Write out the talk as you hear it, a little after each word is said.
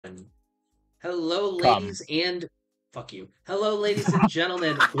Hello, Come. ladies and fuck you. Hello, ladies and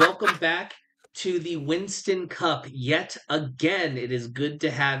gentlemen. Welcome back to the Winston Cup yet again. It is good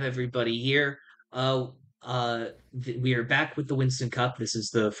to have everybody here. Uh, we are back with the Winston Cup. This is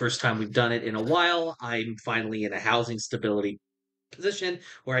the first time we've done it in a while. I'm finally in a housing stability position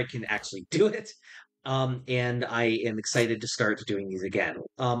where I can actually do it. And I am excited to start doing these again.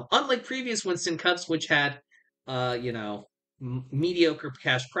 Unlike previous Winston Cups, which had, you know, mediocre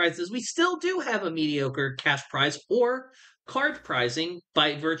cash prizes, we still do have a mediocre cash prize or card prizing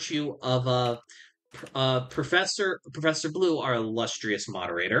by virtue of Professor Blue, our illustrious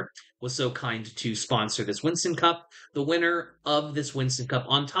moderator, was so kind to sponsor this Winston Cup. The winner of this Winston Cup,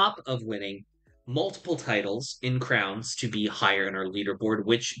 on top of winning multiple titles in crowns to be higher in our leaderboard,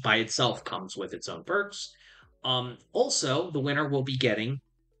 which by itself comes with its own perks. Also, the winner will be getting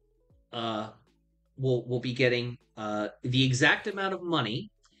the exact amount of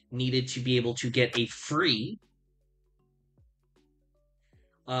money needed to be able to get a free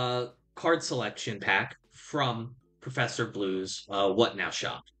card selection pack from Professor Blue's What Now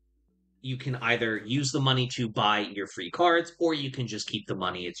shop. You can either use the money to buy your free cards, or you can just keep the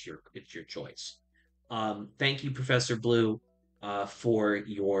money. It's your choice. Thank you, Professor Blue, for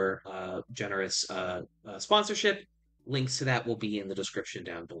your generous sponsorship. Links to that will be in the description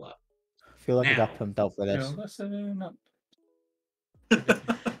down below. I feel like I Now, got pumped up for this. Listen up.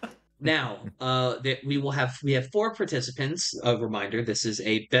 Now, we have 4 participants. A reminder: this is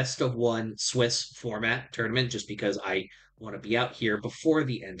a best of 1 Swiss format tournament, just because I want to be out here before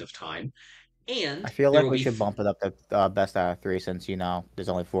the end of time. And I feel like we should bump it up to best out of 3 since there's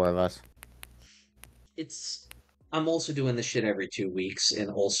only 4 of us. I'm also doing this shit every 2 weeks,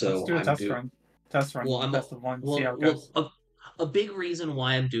 and also let's do a test run. Test run. Well, best of 1. See how it goes. A big reason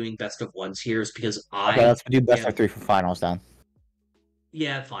why I'm doing best of 1s here is because Okay, let's do best of 3 for finals then.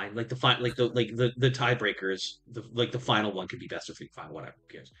 Yeah, fine. Like the tiebreakers, the final one could be best of 3, fine, whatever, who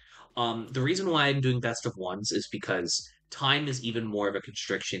cares. The reason why I'm doing best of 1s is because time is even more of a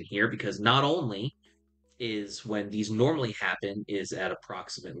constriction here, because not only is when these normally happen is at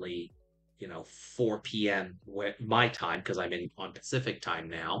approximately 4 p.m. my time, because I'm on Pacific time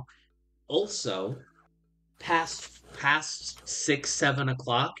now. Also, past 6-7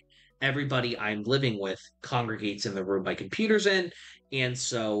 o'clock, everybody I'm living with congregates in the room my computer's in, and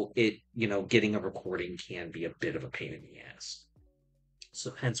so getting a recording can be a bit of a pain in the ass.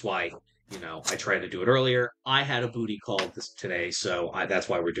 So hence why I try to do it earlier. I had a booty call today, so that's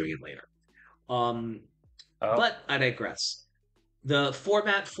why we're doing it later. But I digress. The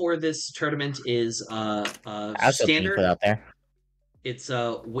format for this tournament is standard. Put out there. It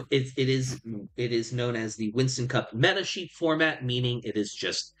is known as the Winston Cup meta sheet format, meaning it is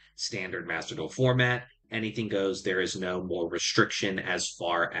just standard Master Duel format. Anything goes. There is no more restriction as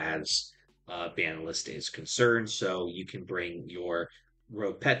far as ban list is concerned. So you can bring your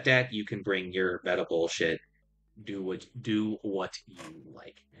rogue pet deck. You can bring your meta bullshit. Do what you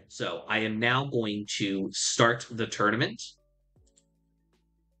like. So I am now going to start the tournament.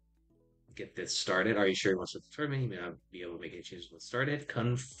 Get this started. Are you sure you want to start the tournament? You may not be able to make any changes when it started.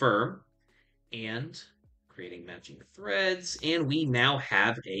 Confirm. And creating matching threads. And we now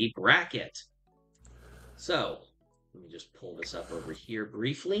have a bracket. So, let me just pull this up over here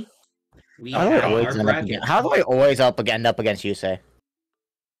briefly. We have our bracket. How do I always end up against you, say?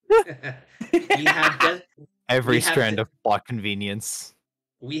 We have every strand of plot convenience.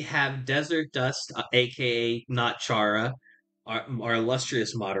 We have Desert Dust, aka Not Chara, our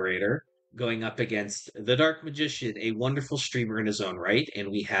illustrious moderator, going up against the Dark Magician, a wonderful streamer in his own right,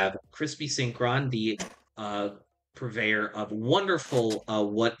 and we have Crispy Synchron, the purveyor of wonderful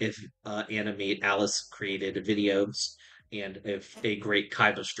What If animate Alice created videos, and a great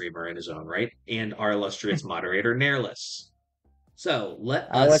Kaiba streamer in his own right, and our illustrious moderator Nairless. So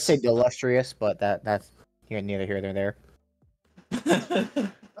let's say illustrious, but that's neither here nor there.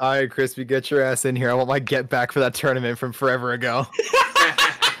 All right, Crispy, get your ass in here. I want my get back for that tournament from forever ago.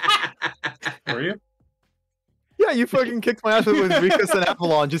 Were you? Yeah, you fucking kicked my ass with Ricus and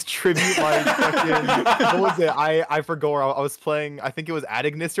Avalon. Just tribute my fucking... What was it? I forgot where I was playing. I think it was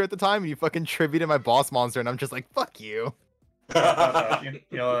Adignister at the time, and you fucking tributed my boss monster, and I'm just like, fuck you.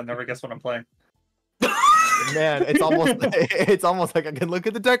 You'll never guess what I'm playing. Man, it's almost like I can look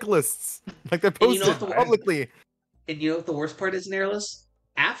at the deck lists. Like they're posted publicly. And you know what the worst part is, Nairless?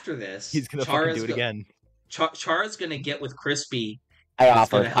 After this, he's gonna fucking do it again. Chara's gonna get with Crispy. I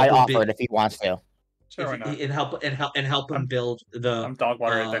offered if he wants to. Sure, why not? And help him build the I'm dog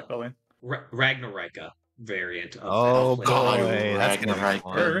water deck building. Ragnarika variant of oh boy, that's gonna be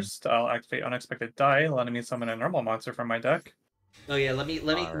First, I'll activate Unexpected Die, letting me summon a normal monster from my deck. Oh yeah, let me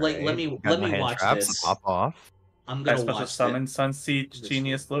Got my hand watch traps, this. Pop off. I'm I gonna supposed to watch summon it. Sunseed This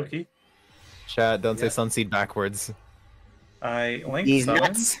Genius real quick. Loki. Chat, don't say Yeah. Sunseed backwards. I link He's summon.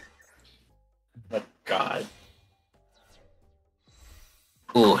 nuts. Oh God.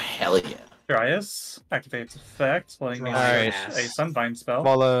 Oh hell yeah. Dryas activates effect, letting me Dryas. search a Sunbind spell.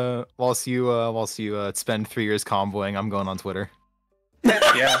 Whilst you spend 3 years comboing, I'm going on Twitter.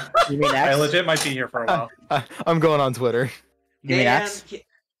 Yeah, You mean I X? legit might be here for a while. I'm going on Twitter. You mean Man, X?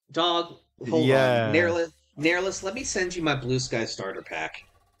 dog, hold Yeah. on. Nairless, let me send you my Blue Sky starter pack.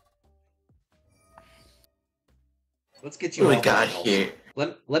 Let's get you What we off got that hell here?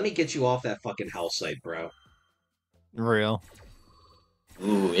 site. Let me get you off that fucking hell site, bro. Real.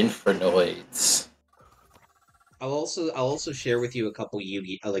 Ooh, Infernoids. I'll also share with you a couple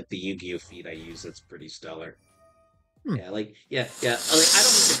like the Yu-Gi-Oh feed I use. That's pretty stellar. Yeah. Like I don't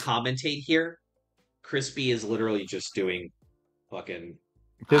need to commentate here. Crispy is literally just doing fucking.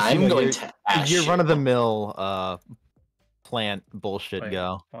 Just, I'm going to ash your it. run of the mill plant bullshit Wait.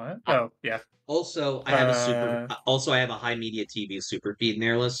 go. What? Oh, yeah. Also, I have a HIMediaTV super feed,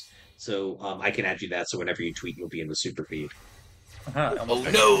 Nairless. So I can add you that. So whenever you tweet, you'll be in the super feed. Uh-huh, Oh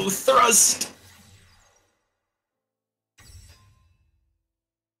almost no, thrust!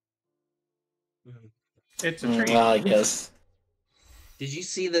 It's a treat. Well, yes. Did you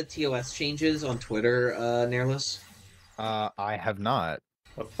see the TOS changes on Twitter, Nairless? I have not.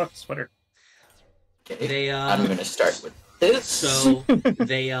 What the fuck's Twitter? Okay. They I'm gonna start with this. So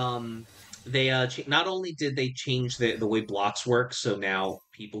they not only did they change the way blocks work, so now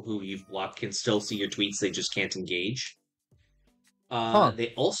people who you've blocked can still see your tweets, they just can't engage.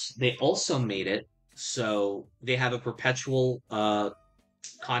 They also made it so they have a perpetual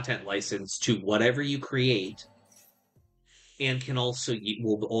content license to whatever you create, and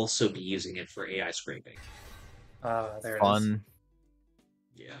will also be using it for AI scraping. There it is. Fun.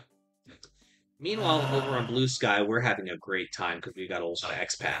 Yeah. Meanwhile, over on Blue Sky, we're having a great time because we got also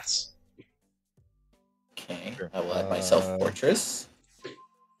expats. Okay, I will add myself Fortress.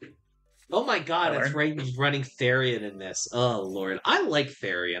 Oh my god, that's Tyler? right. He's running Therian in this. Oh lord, I like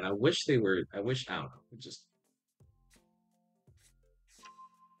Therian. I wish I don't know. Just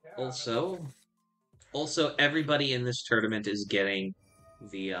also, everybody in this tournament is getting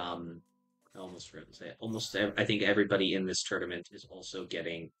the I almost forgot to say it. I think everybody in this tournament is also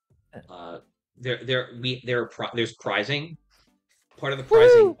getting there's prizing. Part of the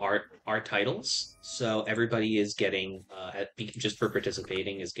prizing are titles, so everybody is getting just for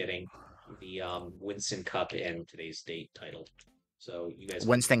participating is getting the Winston Cup and today's date title. So you guys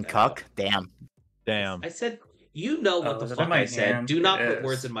Winston can check that Cuck? out. Damn. I said you know what Oh, the is it in fuck my I said. hand? Do not It put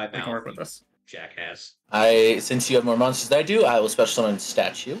words is. in my We can mouth, work with you this. jackass. Since you have more monsters than I do, I will special summon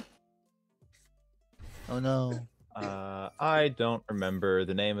statue. Oh no. I don't remember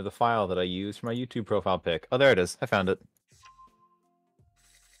the name of the file that I used for my YouTube profile pic. Oh, there it is. I found it.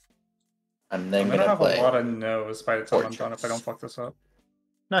 I'm then I'm gonna gonna have play. a lot of no's by the time I'm done if I Fortress. don't fuck this up.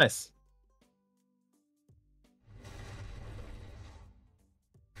 Nice.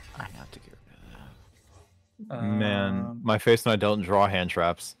 I have to get rid of Man, my face when I don't draw hand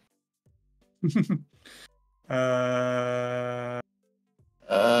traps.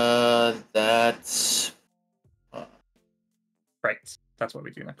 That's Right. That's what we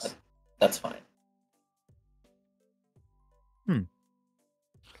do next. that's fine.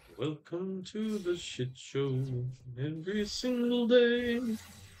 Welcome to the shit show. Every single day,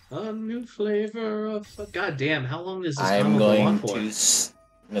 a new flavor of. God damn! How long does this I'm combo go on going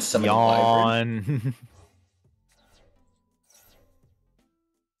for? to summon Wyvern. Yawn.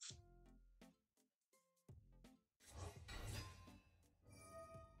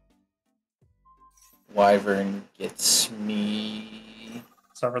 Wyvern gets me.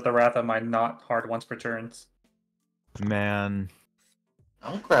 Suffer the wrath of my not hard once per turns. Man.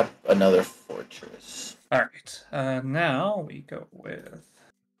 I'll grab another fortress. Alright. Now we go with.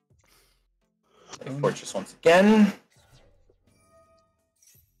 Fortress once again.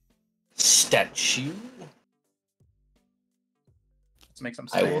 Statue. Let's make some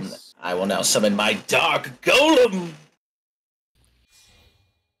I will. space. I will now summon my Dark Golem.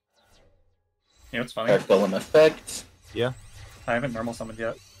 You know what's funny? Dark Golem effect. I haven't normal summoned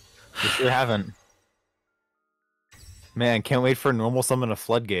yet. You sure haven't. Man, can't wait for normal summon a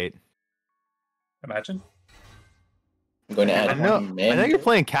floodgate. Imagine. I'm going to add I know one min. you're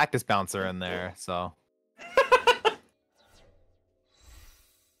playing Cactus Bouncer in there, so.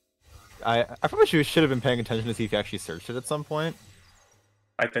 I probably should have been paying attention to see if you actually searched it at some point.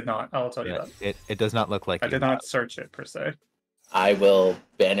 I did not. I'll tell you Yeah, that. it does not look like I you did not search it per se. I will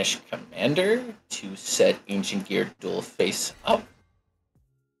banish Commander to set Ancient Gear dual face up.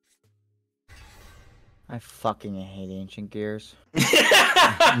 I fucking hate Ancient Gears.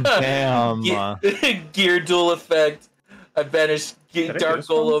 Damn. Gear dual effect. I banish Did I do Dark this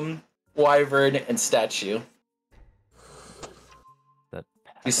wrong? Golem, Wyvern, and Statue. That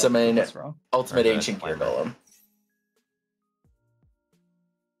You summon That's wrong. Ultimate Or the Ancient Gear Wyvern. Golem.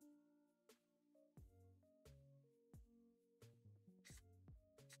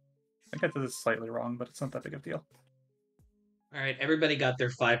 I think I did this slightly wrong, but it's not that big of a deal. All right, everybody got their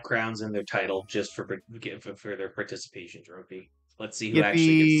 5 crowns and their title just for their participation trophy. Let's see who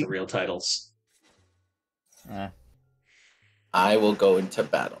actually gets the Yippee. real titles. I will go into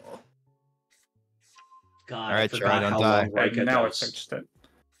battle. God, All I right, forgot Charlie, don't how die. long Rika Now I goes. searched it.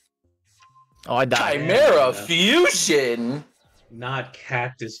 Oh, I died. Chimera Yeah. Fusion! Not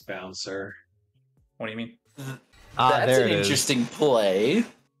Cactus Bouncer. What do you mean? That's there an it is. interesting play.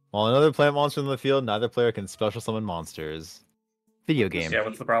 While another plant monster in the field, neither player can special summon monsters. Video game. Yeah,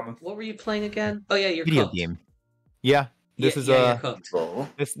 what's the problem? What were you playing again? Oh yeah, you're Video cooked. game. Yeah, this is you're cooked. Roll.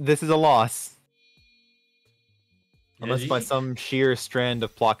 this is a loss. Yeah, Unless by you- some sheer strand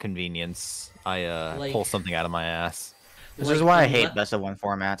of plot convenience, I Like- pull something out of my ass. This like, is why I unle- hate best of 1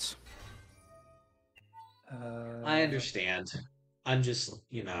 formats. I understand. I'm just,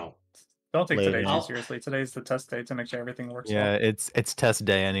 you know. Don't take today I'll- too seriously. Today's the test day to make sure everything works Yeah, well. it's test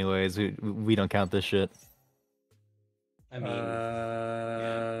day anyways. We don't count this shit. I mean,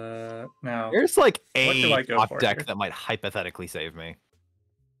 Now, There's like What do a I go top for deck here? that might hypothetically save me.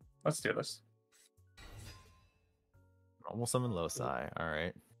 let's do this. Normal summon Loci. All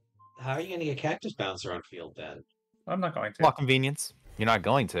right. how are you gonna get Cactus Bouncer on field then? I'm not going to. Plot convenience. You're not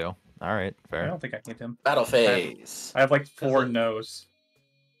going to. All right, I fair. don't think I need him. Battle phase. I have like 4 it- no's.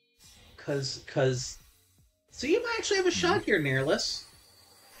 Cause so you might actually have a shot here, Nairless.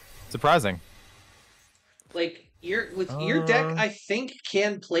 Surprising. Like your deck, Uh. I think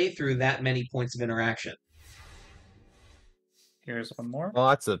can play through that many points of interaction. Here's one more. Well,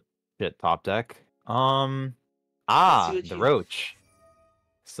 that's a shit top deck. see what The you- Roach.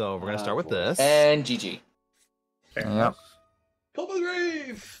 So we're gonna Ah, start with boy. this. And GG. Fair Yep. enough. Top of the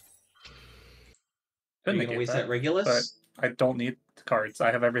grave. Are Couldn't you gonna negate waste that, that Regulus? but I don't need cards.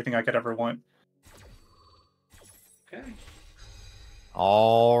 I have everything I could ever want. Okay.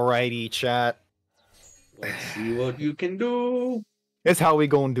 Alrighty, chat. Let's see what you can do. Here's how we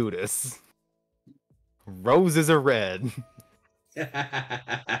gonna do this. Roses are red.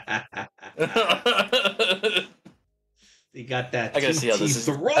 You got that. I gotta see how this is.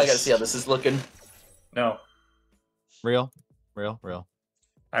 I gotta see how this is looking. No, Real.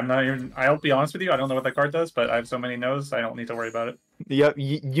 I'm not even. I'll be honest with you. I don't know what that card does, but I have so many no's. I don't need to worry about it. Yep,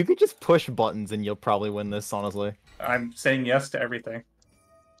 you could just push buttons and you'll probably win this, honestly. I'm saying yes to everything.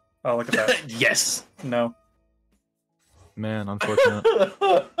 Oh, look at that. Yes. No, Man, unfortunate.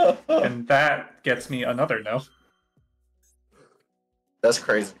 and that gets me another no. That's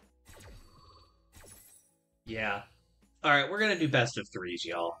crazy. Yeah. All right, we're gonna do best of 3s,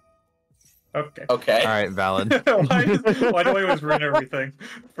 y'all. Okay. Okay. Alright, valid. why do I always ruin everything?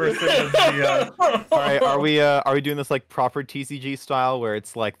 First thing was the Alright, are we doing this like proper TCG style where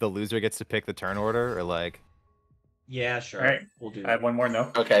it's like the loser gets to pick the turn order or like Yeah, sure. All right. We'll do I have that. one more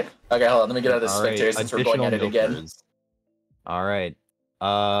no. Okay. Okay, hold on. Let me get out of this Alright, spectator since we're going at it additional again. milkers. Alright.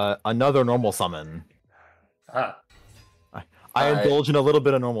 Another normal summon. Ah, I Alright. indulge in a little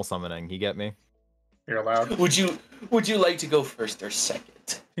bit of normal summoning, you get me? you're allowed. Would you like to go first or second?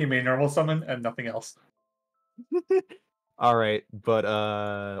 You mean normal summon and nothing else. Alright, but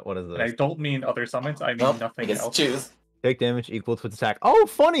what is And I this? don't mean other summons. I mean Nope. I nothing guess else. choose. Take damage equal to its attack. Oh,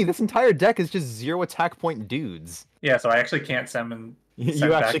 funny! This entire deck is just 0 attack point dudes. Yeah, so I actually can't summon. You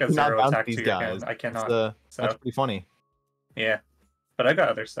Send back actually a cannot zero bounce attack these to your guys. hand. I cannot. That's So pretty funny. yeah, but I got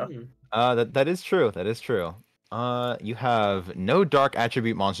other stuff. That is true. That is true. You have no dark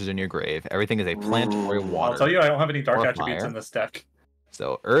attribute monsters in your grave. Everything is a plant or a Ooh. water. I'll tell you, I don't have any dark Or attributes fire. in this deck.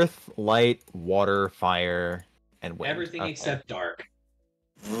 So earth, light, water, fire, and wind. Everything Okay. except dark.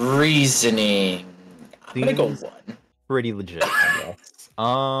 Reasoning. I'm gonna go Seems- 1. Pretty legit, I guess.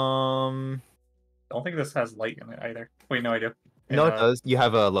 I don't think this has light in it either. Wait, no, I do. No, In, it does. You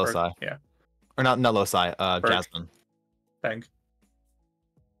have a or- Loci. Yeah, Or not Loci, Burke. Jasmine. thing.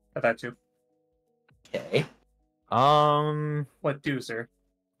 At that too. Okay. What do, sir?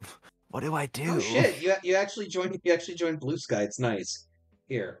 What do I do? Oh shit! You actually joined Blue Sky. It's nice.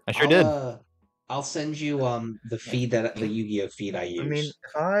 Here, I sure did. I'll send you the feed the Yu-Gi-Oh feed I use. I mean,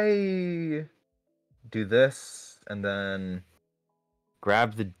 if I do this and then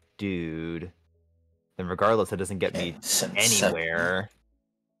grab the dude, then regardless, it doesn't get me anywhere.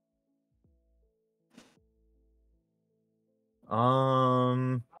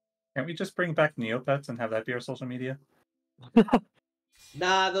 Can't we just bring back Neopets and have that be our social media?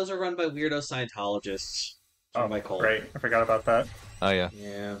 Nah, those are run by weirdo Scientologists. Oh, great. I forgot about that. Oh, yeah.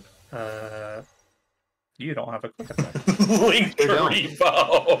 Yeah. You don't have a quick attack. Link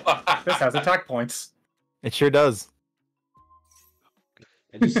Repo. This has attack points. It sure does.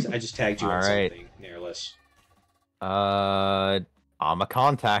 I just tagged you on something, Nairless. I'm a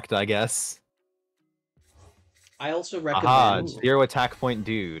contact, I guess. I also recommend... zero attack point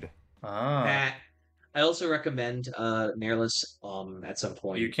dude. I also recommend Nairless at some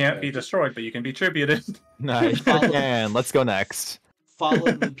point. You can't be destroyed, but you can be tributed. Nice. And let's go next.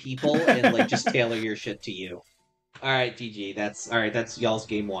 Follow new people and like just tailor your shit to you. Alright, GG. That's y'all's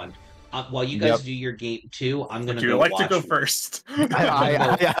game 1. While you guys do your game 2, I'm gonna go watch... to go first?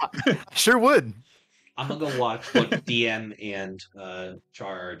 I sure would. I'm gonna go watch what DM and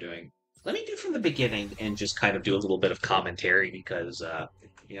Char are doing. Let me do from the beginning and just kind of do a little bit of commentary because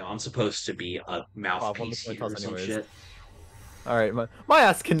I'm supposed to be a mouthpiece here or some shit. Alright, my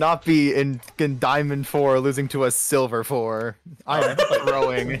ass cannot be in Diamond 4 losing to a Silver 4. I'm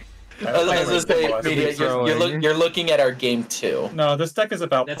throwing. You're looking at our game 2. No, this deck is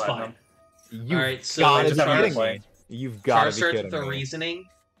about That's platinum. Fine. Alright, so You've got to be Char kidding starts the me. reasening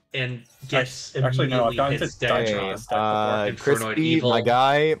and gets Actually, no, I've gotten his to deck. Crispy, my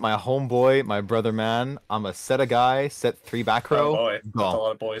guy, my homeboy, my brother man. I'm a set a guy, set 3 back row. Oh boy, go. that's a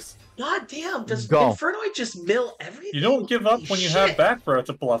lot of boys. God damn, does Go. Infernoid just mill everything? You don't give up when you have back row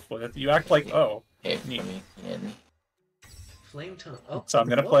to bluff with. You act like, oh. Hey, neat. Flame tone. Oh, So I'm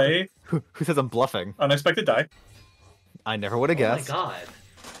gonna play Who says I'm bluffing? Unexpected Die. I never would have guessed. Oh my god.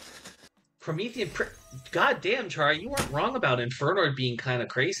 Promethean... God damn, Char, you weren't wrong about Infernoid being kind of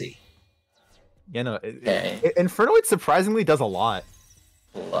crazy. You know, Infernoid surprisingly does a lot.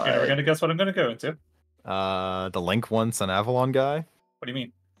 You're never gonna guess what I'm gonna go into. The Link once an Avalon guy. What do you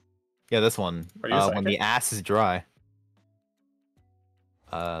mean? Yeah, this one. Are you a when the psychic? ass is dry.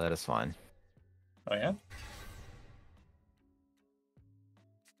 That is fine. Oh yeah?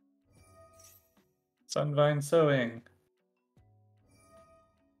 Sunvine Sowing.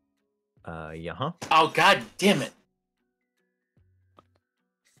 Yeah, huh? Oh, god damn it.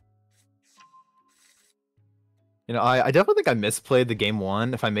 You know, I definitely think I misplayed the game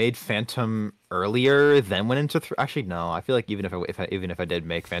 1. If I made Phantom earlier, then went into actually no. I feel like even if I did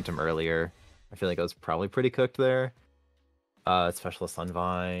make Phantom earlier, I feel like I was probably pretty cooked there. Specialist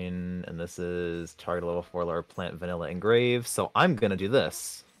Sunvine, and this is target level 4 lower plant vanilla engrave. So I'm gonna do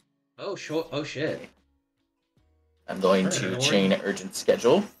this. Oh sure. Oh shit. I'm going to chain urgent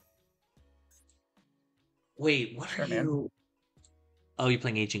schedule. Wait, what are man. you? Oh, you're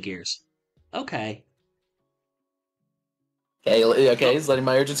playing Ancient Gears. Okay. Okay, he's letting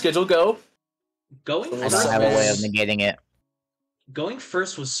my urgent schedule go. Going I first don't have a way of was, negating it. going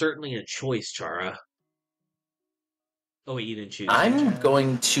first was certainly a choice, Chara. Oh wait, you didn't choose. I'm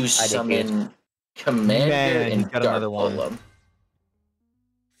going to summon Commander Man, and got Dark another one. Golem.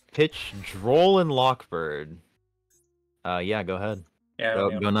 Pitch Droll and Lockbird. Yeah, go ahead. Yeah.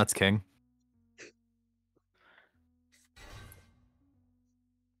 Go nuts, King.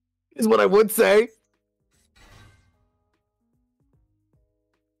 Is what I would say.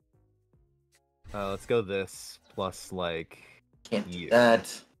 Let's go this plus like. Can't do you.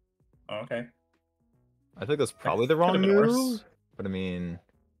 that. Oh, okay. I think that's probably the wrong Could've been move. worse. But I mean,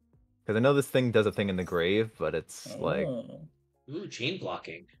 because I know this thing does a thing in the grave, but it's like Oh. Ooh, chain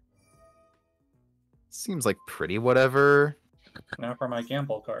blocking. seems like pretty whatever. Now for my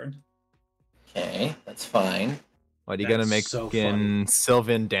gamble card. Okay, that's fine. What are you That's gonna make so in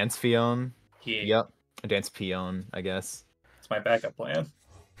Sylvan Dance Fion? Yeah. Yep, a Dance Peon, I guess. It's my backup plan. The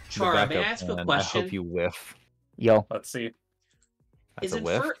Chara, may I backup ask a plan. I question? hope you whiff. Yo, Let's see. That's Is, a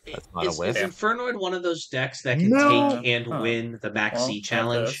whiff. That's not a whiff. is Infernoid one of those decks that can No! take and Huh. win the Max Well, C have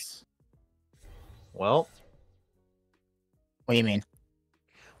challenge? this. Well, what do you mean?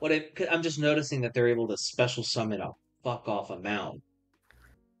 I'm just noticing that they're able to special summon a fuck off amount.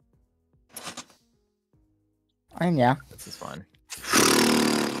 Yeah. this is fine.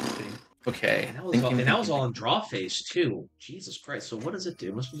 Okay. And that was all in draw phase too. Jesus Christ! So what does it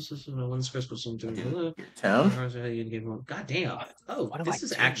do? Town. God damn! Oh, What do this I is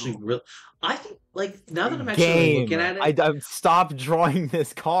do? actually real. I think like now that I'm actually looking at it, I've stopped drawing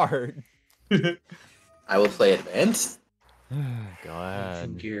this card. I will play advanced. Go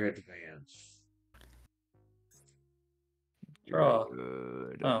ahead. Gear Advance. Draw.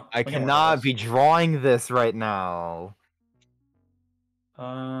 Good. Oh, I we can work cannot this. be drawing this right now.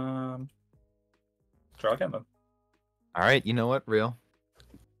 Draw again then. All right, you know what? Real.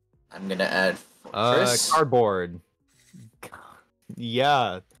 I'm gonna add Fortress. Cardboard.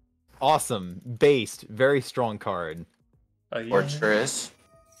 Yeah. Awesome. Based. Very strong card. Yeah. Fortress.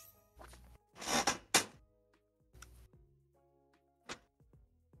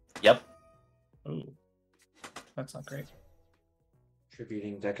 Yep. Ooh. That's not great.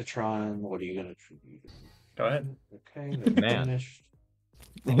 Tributing Decatron. What are you gonna tribute? Go ahead. Okay, they're Man. finished.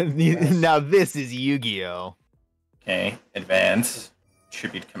 Now this is Yu-Gi-Oh. Okay. Advance.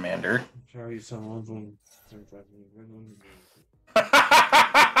 Tribute Commander. Sorry, someone.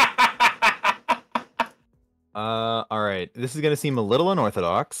 All right. This is gonna seem a little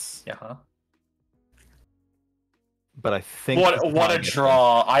unorthodox, Yeah. Huh? but I think What a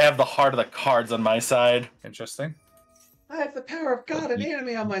draw! I have the heart of the cards on my side. Interesting. I have the power of God and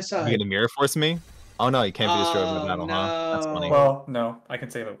anime on my You side. gonna mirror force me? Oh no, you can't be destroyed by Oh, battle, huh? That's funny. no. Well, no, I can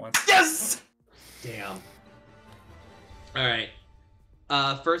save it once. Yes. Damn. All right.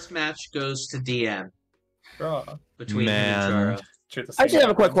 First match goes to DM Draw. between him Man. and Chara. Shoot the I just same have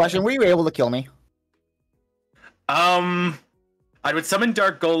a quick one. question. Were you able to kill me? I would summon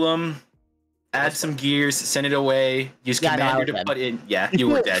Dark Golem, add some gears, send it away, use Yeah, no, I Commander was to dead. put in. Yeah, you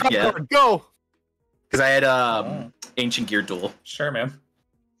were dead. Yeah, Cardboard, go! because I had Ancient Gear Duel. Sure, man.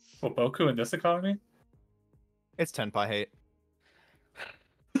 Well, Boku in this economy? It's Tenpai hate.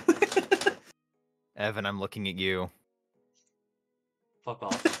 Evan, I'm looking at you. Fuck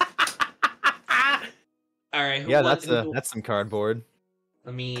off. All right. Yeah, that's some cardboard.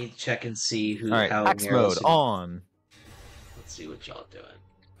 Let me check and see who. All right, how axe Nero's mode doing. on. Let's see what y'all doing.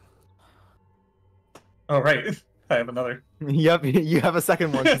 Oh, right. I have another. Yep, you have a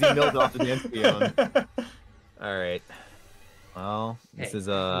second one because you milled off the dance field. All right. Well, this Hey, is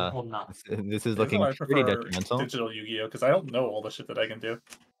holding on. this is That's looking why I pretty prefer detrimental. Digital Yu-Gi-Oh! Because I don't know all the shit that I can do.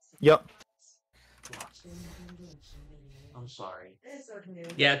 Yep. I'm sorry.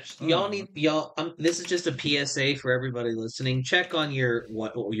 Yeah, y'all need y'all. This is just a PSA for everybody listening. Check on your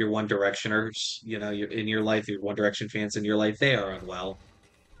One Directioners. You know, in your life, your One Direction fans in your life, they are unwell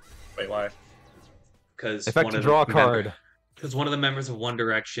Wait, why? because Effect to draw a card. Because one of the members of One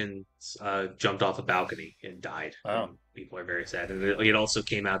Direction jumped off a balcony and died. Oh. And people are very sad. And it also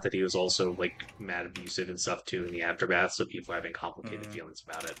came out that he was also like mad abusive and stuff too in the aftermath. So people are having complicated feelings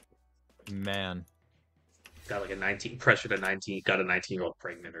about it. Man. Got like a 19, pressured a 19, got a 19-year-old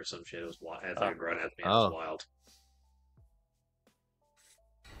pregnant or some shit. It was wild. As like a grown ass man, it was wild.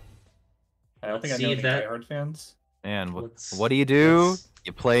 I don't think I See know if any that- diehard fans. And Let's- what do you do? let's-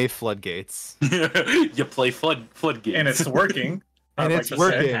 You play floodgates. You play floodgates. And it's working. And I'd it's like to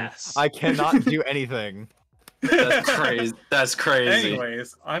say. working. Yes. I cannot do anything. That's crazy. That's crazy.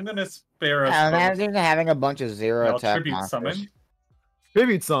 Anyways, I'm gonna spare us. I'm both. having a bunch of zero I'll attack tribute monsters. summon.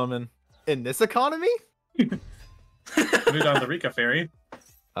 Tribute summon. In this economy? Move on the Rika Fairy.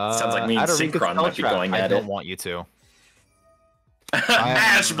 Sounds like me and add a Rika Synchron spell might be trap. going I at don't it. want you to.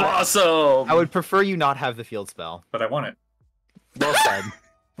 Ash Blossom. I would prefer you not have the field spell. But I want it. Well said.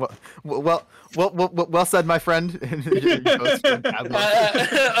 Well said, my friend.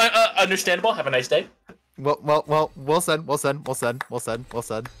 Understandable. Have a nice day. Well said.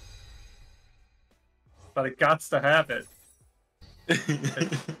 But it gots to have it.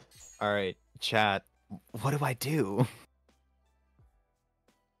 All right, chat. What do I do?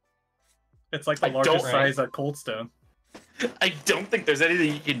 It's like the I largest don't- size of Cold Stone. I don't think there's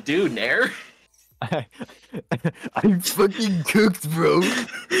anything you can do, Nair. I'm fucking cooked, bro.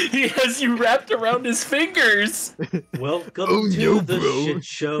 He has you wrapped around his fingers. Welcome Oh, to no, the bro. shit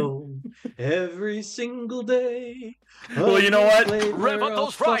show every single day. Well, you know what? Rev up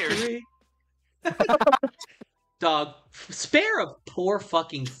those fryers. Dog, spare a poor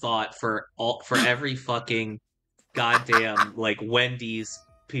fucking thought for every fucking goddamn like Wendy's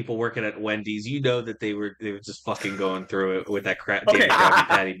people working at Wendy's. You know that they were just fucking going through it with that Okay. damn Krabby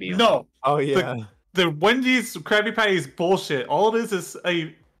Patty meal. No, Oh yeah. the Wendy's Krabby Patty is bullshit. All it is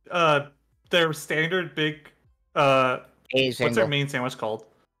a their standard big Dave what's their Single. main sandwich called?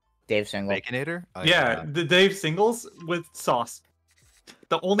 Dave Single. Baconator? Oh, Yeah, the Dave Singles with sauce.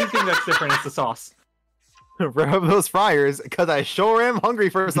 The only thing that's different is the sauce. Rev those fryers, because I sure am hungry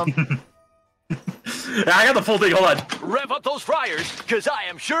for something. I got the full thing. Hold on. Rev up those fryers, because I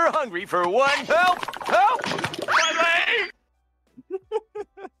am sure hungry for one. Help! Help! My leg!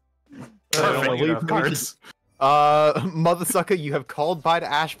 I don't Perfect. want you to have cards. Mother sucker, you have called by to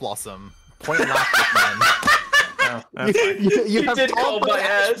Ash Blossom. Point and laugh, man. Oh, that's fine. You have did called call by by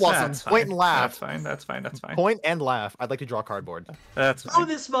Ash Ash. Blossom. That's Point fine. and laugh. That's fine. That's fine. That's fine. Point and laugh. I'd like to draw cardboard. That's Oh, fine.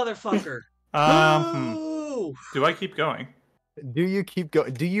 this motherfucker. Um, Ooh. do I keep going? Do you keep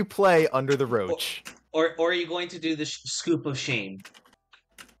going? Do you play Under the Roach? Or are you going to do the scoop of shame?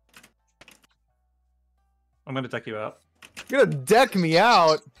 I'm gonna deck you out. You're gonna deck me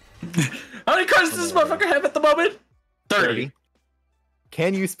out. How many cards does this motherfucker have at the moment? 30.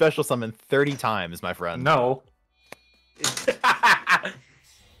 Can you special summon 30 times, my friend? No.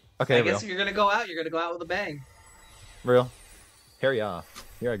 Okay, I guess if you're gonna go out, you're gonna go out with a bang. real. Carry off.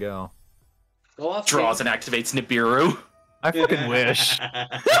 Here I go. Go off. Draws and activates Nibiru. I fucking wish.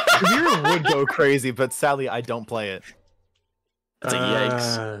 Nibiru would go crazy, but sadly I don't play it. That's a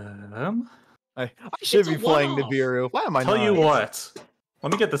yikes. I should It's a be playing one-off. Nibiru. Why am I Tell not? you what.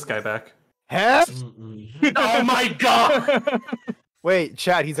 Let me get this guy back. Hef? Mm-mm. Oh my god! Wait,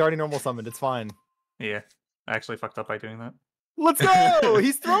 chat, he's already normal summoned. It's fine. Yeah. I actually fucked up by doing that. Let's go!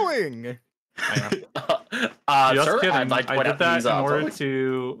 He's throwing! I am. Sir, Just kidding. I'd like to I point did out that these in off. order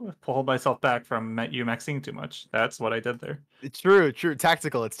to hold myself back from you maxing too much. That's what I did there. True.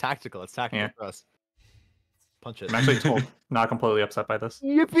 Tactical. It's tactical. It's tactical Yeah. for us. Punch it. I'm actually not completely upset by this.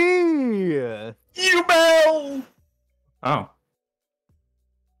 Yippee! You bell! Oh.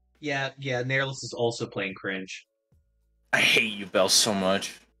 Yeah, Nairless is also playing cringe. I hate you, Bell, so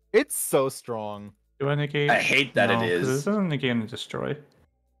much. It's so strong. Do I negate? I hate that No, it 'cause is. This doesn't negate and destroy.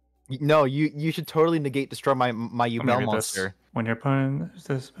 No, you should totally negate destroy my Let me Ubel read this. monster. When you're playing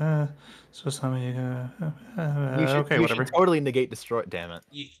this, so somebody, You should, okay, you whatever. should totally negate destroy. Damn it!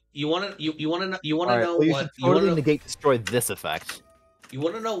 You want to know Alright, know well, you what should you want totally to negate destroy this effect.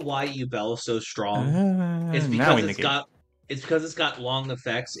 know why Ubel is so strong? It's now we because negate. it's got long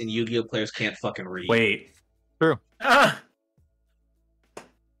effects and Yu-Gi-Oh players can't fucking read. Wait, Ah!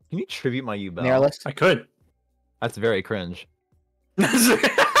 Can you tribute my Ubel? Nairless. I could. That's very cringe.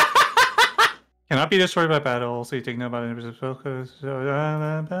 Cannot be destroyed by battle, so you take no body focus.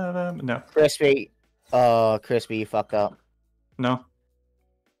 No, Crispy. Crispy, you fucked up. no.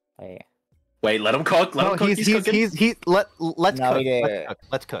 Oh, yeah. Wait, let him cook. Let No, him cook. let's No, cook. he did.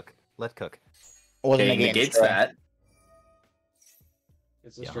 Let's cook. Wasn't Okay, a game negates destroy. that.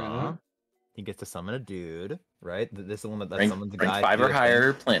 It's a Yeah. strong. He gets to summon a dude, right? This is the one that Rank, summons the rank guy. 5 or here.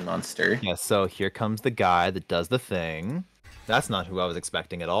 higher plant monster. Yeah, so here comes the guy that does the thing. That's not who I was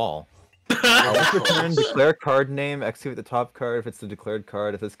expecting at all. Let's return, declare a card name, execute the top card if it's the declared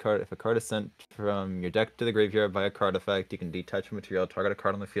card. If a card is sent from your deck to the graveyard by a card effect, you can detach from material, target a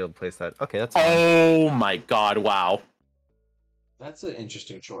card on the field, place that. Okay, that's fine. Oh my god, wow. That's an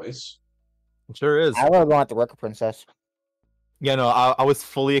interesting choice. It sure is. I would have gone with the Worker Princess. Yeah, no, I was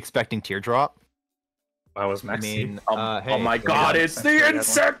fully expecting Teardrop. I was I maxi. mean, Oh hey, my yeah, god, it's that's the right, that one.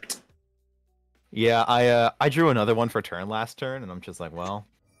 insect! Yeah, I drew another one for turn last turn, and I'm just like, well.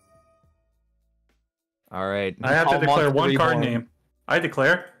 All right. I have to All declare monster one card reborn. name. I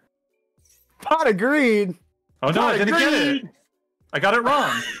declare. Pot of greed. Oh no, I didn't get it. I got it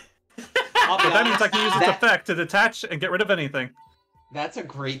wrong. But that means I can use its That- effect to detach and get rid of anything. That's a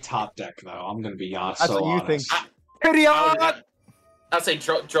great top deck, though. I'm gonna be honest. That's so what you honest. think. Idiot! I'd say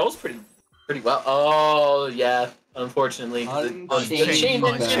Droll's pretty well. Oh, yeah, unfortunately. Unchained.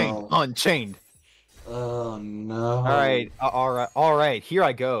 Unchained. Oh no! All right. Here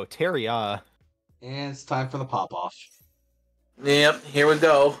I go. Teria. And it's time for the pop off. Yep, here we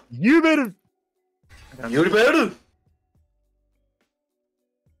go. You better. You better.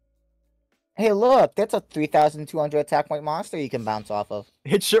 Hey, look, that's a 3,200 attack point monster you can bounce off of.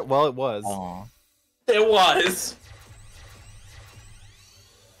 It sure. Well, it was. Aw. It was.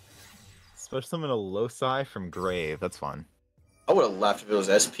 Special summon a Loci from Grave. That's fun. I would have laughed if it was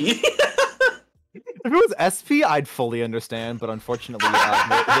SP. If it was SP, I'd fully understand, but unfortunately,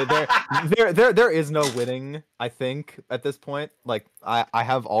 there is no winning. I think at this point, like I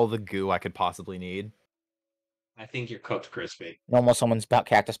have all the goo I could possibly need. I think you're cooked, Crispy. Normal someone's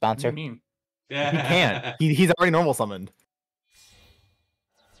cactus What do bouncer. you mean? He can't. He's already normal summoned.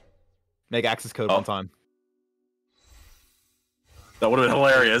 Make access code one time. That would have been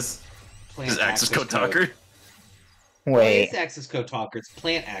hilarious. Plant Just access code talker. Wait. It's access code talker. It's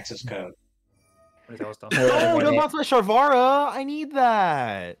plant access code. Wait, that was dumb. Oh, wait. don't bounce my Sharvara. I need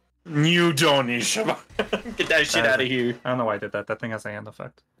that. You don't need Shabbat. Get that shit out of here. I don't know why I did that. That thing has a hand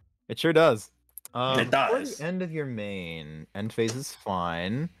effect. It sure does. It before does. the end of your main. End phase is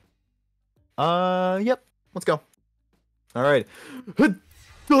fine. Yep. Let's go. All right.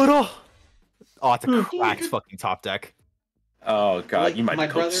 Oh, it's a cracked fucking top deck. Oh god, Like, you might my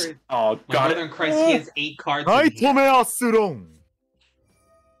be cooks. brother- Oh My god. brother in Christ, he has 8 cards. in Hi, hand. Tomea Surong.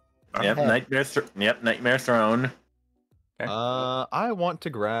 Yep, Nightmare Throne. I want to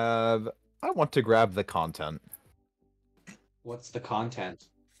grab the content. What's the content?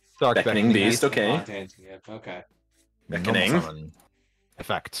 Dark Beckoning Beast, okay. Content. Yep, okay. Beckoning. Normal summon.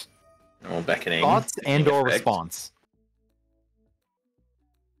 Effect. Normal beckoning. Thoughts and or effect. response.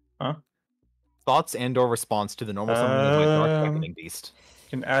 Huh? Thoughts and or response to the normal summon of my dark beckoning beast.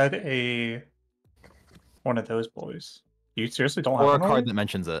 You can add one of those boys. You seriously don't have Or a one card already? that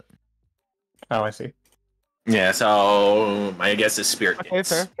mentions it. Oh, I see. Yeah, so my guess is Spirit Okay,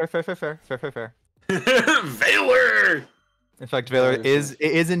 Gates. fair. Valor! In fact, Valor is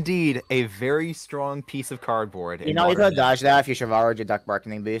indeed a very strong piece of cardboard. You know, you could dodge that if you Chivalra'd your Duck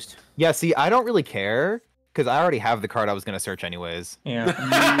Barkening Beast. Yeah, see, I don't really care because I already have the card I was gonna search anyways. Yeah.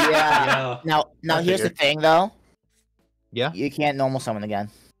 Yeah. Yeah. Now I here's the figured. thing, though. Yeah, You can't normal summon again.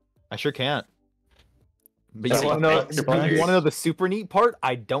 I sure can't. But That's you want what to makes it know the super neat part?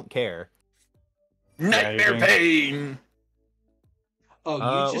 I don't care. Nightmare you're Pain! Oh, you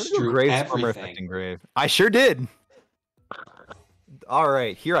We're just gonna go drew Grave Armor everything. Affecting Grave. I sure did. All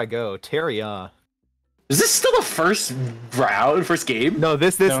right, here I go. Teria. Is this still the first game? No,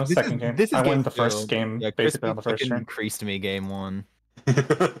 this No, this second is, game. This is I game won the two. first game Yeah, basically on the Crispy first fucking turn. increased me game 1.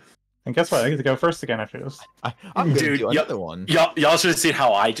 And guess what? I get to go first again after this. I'm gonna Dude, do another one. Y'all should have seen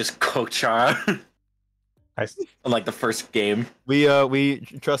how I just cooked Char I on like the first game. We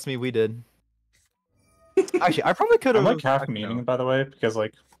trust me, we did. Actually, I probably could I'm have like half meaning, by the way, because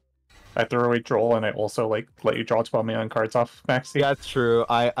like I throw away Droll and I also like let you draw 12 million cards off Maxi. Yeah, that's true.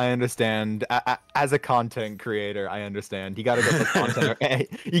 I understand. As a content creator, I understand. You gotta go for content.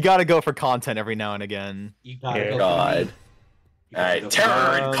 You gotta go for content every now and again. You gotta Yeah. go. God. You gotta Alright, go for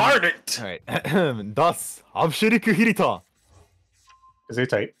Terror me. Incarnate! Alright. Das Abshiriku Hirita. Is he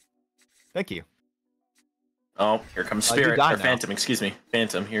tight? Thank you. Oh, here comes You Spirit. die Or now. Phantom, excuse me.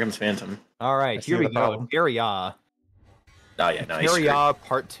 Phantom. Here comes Phantom. Alright, I see here we the go. problem. Teria. Oh yeah, no, he's screwed. Teria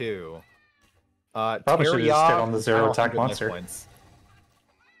Part 2. Probably should've just stayed on the zero final attack 100 life monster. points.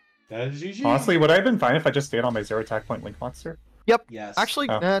 That is GG. Honestly, would I have been fine if I just stayed on my 0 attack point Link monster? Yes. Actually,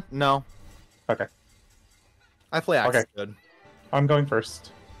 Oh. no. Okay. I play Axe Okay. good. I'm going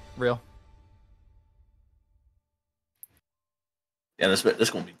first. Real. Yeah, this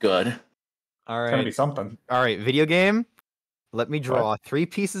gonna be good. It's gonna be Alright. something. Alright, video game. Let me draw 3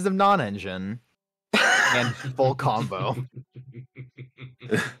 pieces of non-engine and full combo.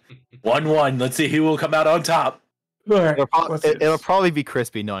 1-1. Let's see who will come out on top. Alright, let's do It'll this. probably be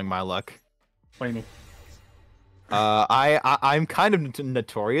Crispy, knowing my luck. What do you need? I'm kind of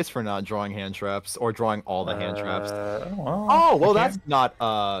notorious for not drawing hand traps or drawing all the hand traps. Well, Oh well, I that's not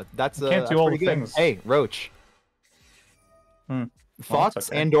that's I can't that's do all pretty the good. things. Hey, Roach. Hmm. Thoughts Well, that's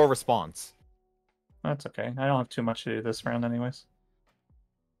okay. and/or response. That's okay. I don't have too much to do this round, anyways.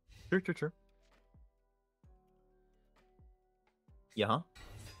 True. Yeah. Huh?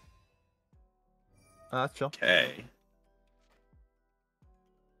 That's chill. Okay.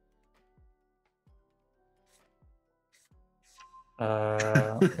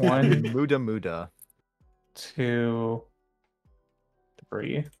 One, Muda. 2,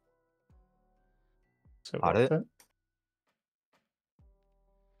 3. So Got that's it.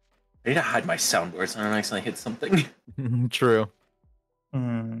 I need to hide my soundboard so I don't accidentally hit something. True.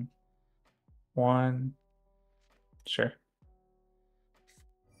 Hmm. 1. Sure.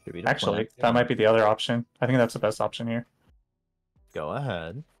 Should be the Actually, plan. that might be the other option. I think that's the best option here, Go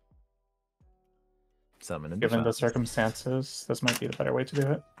ahead. Summon a given the defense. circumstances. This might be the better way to do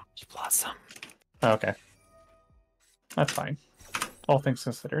it. Blossom. Okay. That's fine. All things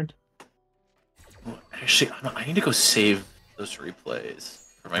considered. Oh, actually, I need to go save those replays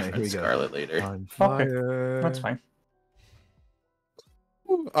for my Okay, here friend we go. Scarlet later. On fire. That's fine.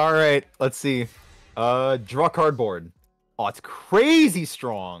 All right, let's see. Draw cardboard. Oh, it's crazy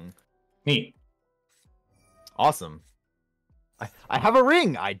strong. Neat. Awesome. I have a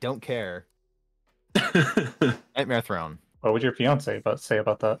ring. I don't care. Nightmare Throne. What would your fiance say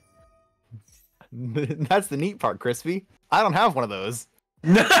about that? That's the neat part, Crispy. I don't have one of those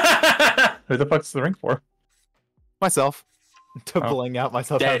Who the fuck's the ring for? myself. To Oh. bling out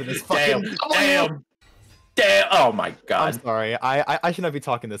myself having this fucking. Damn! Oh my I'm god. sorry. I should not be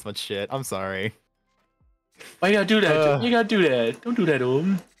talking this much shit. I'm sorry. Why you gotta do that? You gotta do that. Don't do that,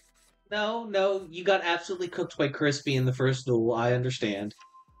 No, you got absolutely cooked by Crispy in the first duel. I understand.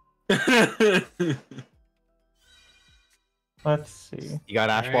 Let's see. You got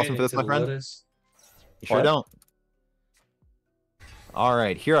Ash Blossom for this, my friend? Lotus. You sure What? don't. All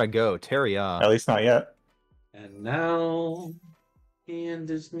right, here I go. Teria. At least not yet. And now, end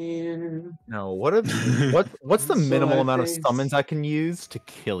is near. No, what's the So minimal I amount of think- summons I can use to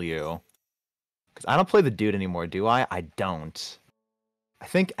kill you? Because I don't play the dude anymore, do I? I don't. I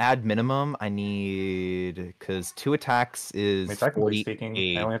think add minimum I need because 2 attacks I is mean, technically 48.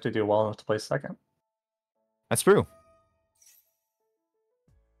 speaking, I only have to do well enough to play second. That's true.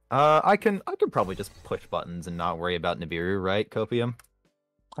 I can probably just push buttons and not worry about Nibiru, right, Copium?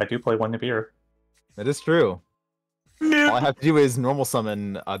 I do play one Nibiru. That is true. All I have to do is normal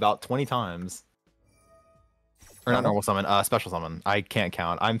summon about 20 times. Or not normal summon, special summon. I can't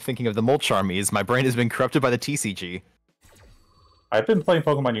count. I'm thinking of the Mulch armies. My brain has been corrupted by the TCG. I've been playing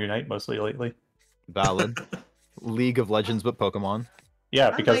Pokemon Unite mostly lately. Valid. League of Legends, but Pokemon. Yeah,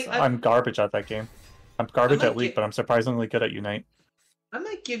 because I'm garbage at that game. I'm garbage at League, but I'm surprisingly good at Unite. I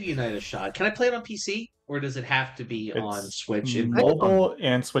might give Unite a shot. Can I play it on PC, or does it have to be on Switch? Mobile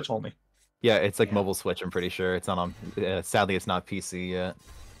and Switch only. Yeah, it's like mobile Switch. I'm pretty sure it's not on. Sadly, it's not PC yet.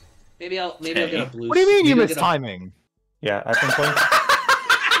 Maybe I'll get a blue. What do you mean you missed timing? Yeah, I've been playing.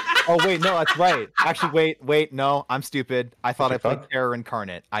 Oh wait, no, that's right. Actually, wait, no, I'm stupid. I thought I played Terror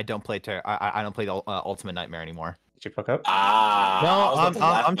Incarnate. I don't play Terror. I don't play the Ultimate Nightmare anymore. Did you fuck up? No,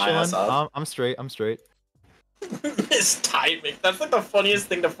 I'm chilling. I'm straight. I'm straight. This timing. That's like the funniest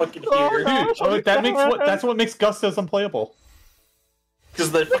thing to fucking hear. Dude, that's what makes Gustos unplayable.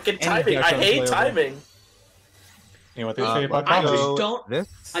 Because the fucking timing. I hate timing. You know what they say about I comedy?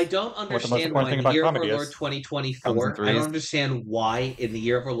 don't understand why in the year of our Lord 2024, I don't understand why in the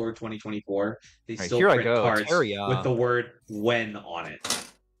year of our Lord 2024 they still print cards with the word "when" on it.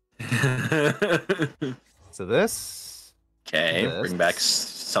 So this. Okay, bring back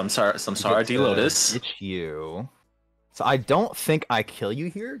Samsara D Lotus. It's you. So I don't think I kill you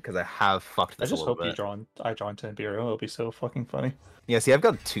here because I have fucked this. I just hope I draw into Nibiru. It'll be so fucking funny. Yeah, see, I've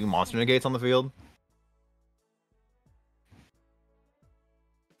got 2 monster negates on the field.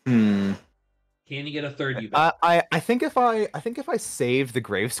 Can you get a third? I think if I saved the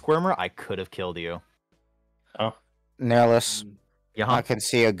Grave Squirmer, I could have killed you. Oh, Nerlus. Yeah, I can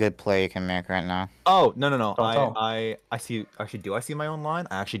see a good play you can make right now. Oh no! I see. Actually, do I see my own line?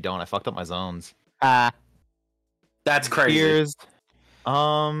 I actually don't. I fucked up my zones. That's crazy. Here's, you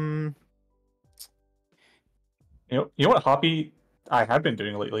know what hobby I have been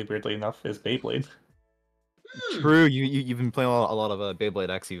doing lately, weirdly enough, is Beyblade. True. You've been playing a lot of Beyblade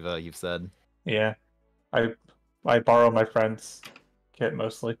X. You've said. Yeah, I borrow my friend's kit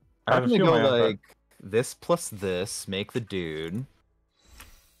mostly. I'm gonna go like this plus this, make the dude.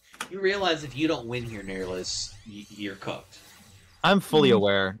 You realize if you don't win here, Nerlus, you're cooked. I'm fully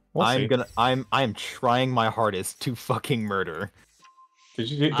aware. We'll see. I'm trying my hardest to fucking murder.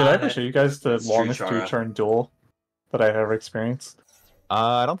 Did I ever show you guys the longest 2-turn duel that I've ever experienced?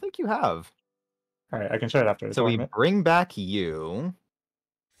 I don't think you have. Alright, I can show it after. So we bring back you.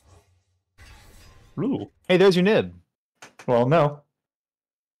 Ooh. Hey, there's your nib. Well, no.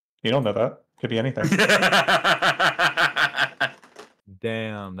 You don't know that. Could be anything.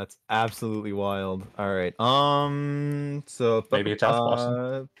 Damn, that's absolutely wild. All right. So maybe it's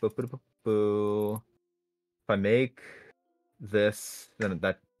Blossom. If I make this, then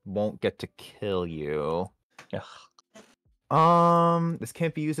that won't get to kill you. Yeah. This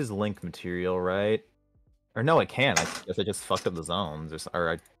can't be used as link material, right? Or no, it can. I guess I just fucked up the zones,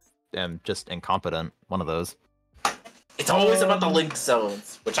 or I am just incompetent. One of those. It's always about the link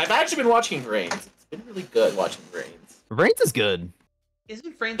zones, which I've actually been watching Vrains. It's been really good watching Vrains. Vrains is good.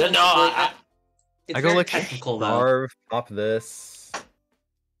 Isn't Vrains? No, I go like technical Starve, pop this.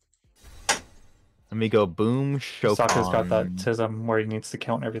 Let me go boom, Shokan. Sokka's got that tism where he needs to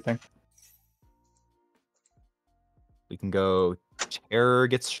count everything. We can go Terror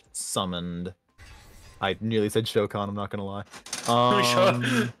gets summoned. I nearly said Shokan, I'm not gonna lie.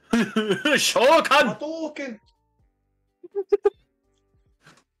 Shokan!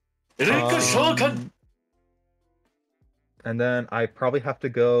 Shokan! And then I probably have to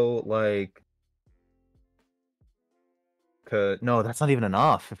go like... No, that's not even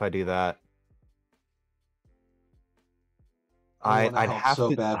enough if I do that. I'd have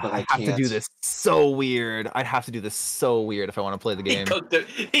to. I have to do this so weird. I'd have to do this so weird if I want to play the game.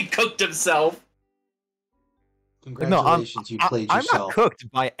 He cooked himself. Congratulations, you played yourself. I'm not cooked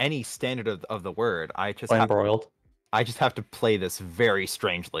by any standard of the word. I just have to play this very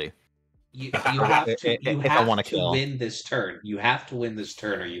strangely. You have to win this turn. You have to win this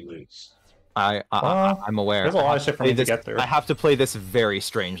turn, or you lose. I'm aware. There's a lot of shit for me to get through. I have to play this very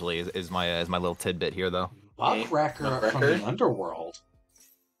strangely. Is my little tidbit here though. Buckwrecker from the Underworld.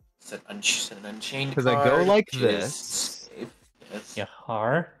 It's an unchained because I go like this. Yes. Yeah.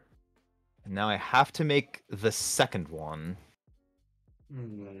 And now I have to make the second one.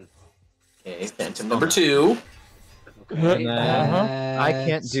 Okay, Phantom number 2. Okay. I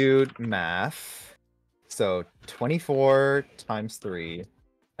can't do math. So 24 times 3.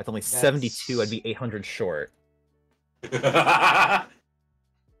 That's only 72. I'd be 800 short.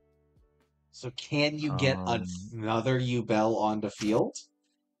 So can you get another Yubel on the field?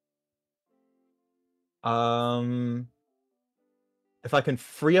 If I can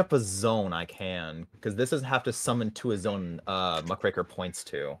free up a zone, I can, because this doesn't have to summon to a zone Muckraker points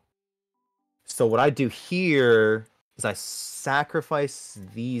to. So what I do here is I sacrifice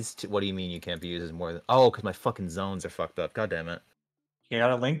these two. What do you mean you can't be used as more than... Oh, because my fucking zones are fucked up. God damn it. You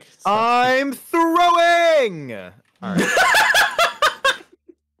got a link? I'm throwing! Alright.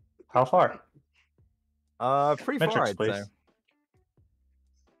 How far? Pretty Metrics, far, I'd please. say.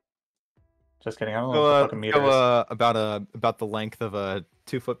 Just kidding. I don't know what the fucking meter is. About the length of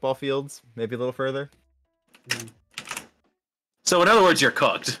 2 football fields, maybe a little further. So in other words, you're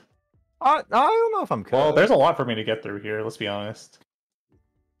cooked. I don't know if I'm cooked. Well, there's a lot for me to get through here. Let's be honest.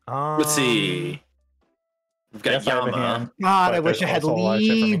 Let's see. We've got Yes, I have a Yama. hand, God, but I wish I there's had also a lot of shit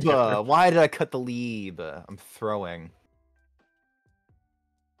for me to get Lieb. through. Why did I cut the Lieb? I'm throwing.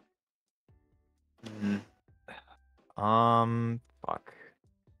 Fuck.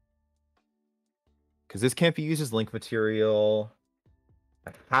 Because this can't be used as link material.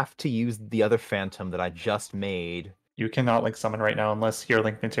 I have to use the other Phantom that I just made. You cannot link summon right now unless your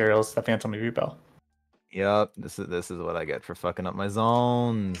link material is the Phantom Rebel. Yep, this is what I get for fucking up my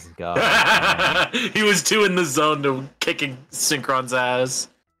zones. God. He was too in the zone to kicking Synchron's ass.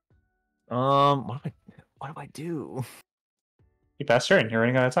 What do I do? You best turn. You're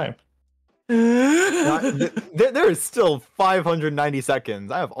running out of time. There is still 590 seconds.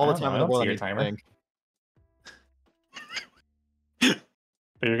 I have all the time in the world. I don't see your timer.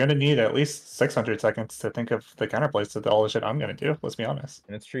 But you're gonna need at least 600 seconds to think of the counterplays to all the shit I'm gonna do. Let's be honest.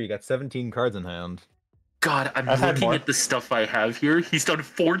 And it's true. You got 17 cards in hand. God, I'm I've had looking more. at the stuff I have here. He's done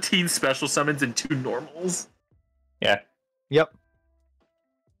 14 special summons and 2 normals. Yeah. Yep.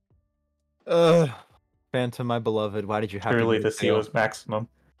 Phantom, my beloved, why did you have Truly, to the CO's maximum.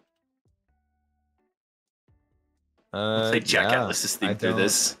 Let's say Jack Atlas is through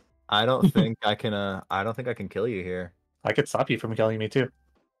this. I don't think I can. I don't think I can kill you here. I could stop you from killing me too.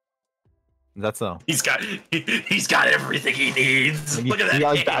 That's so. He's got everything he needs. Maybe Look at you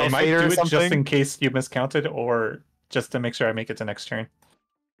guys that. I hand. might do or it just something? in case you miscounted, or just to make sure I make it to next turn.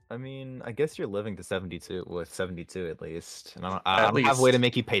 I mean, I guess you're living to 72 with 72 at least, and I At don't have a way to least.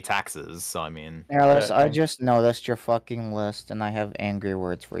 make you pay taxes. So I mean, Alice, I thing. just noticed your fucking list, and I have angry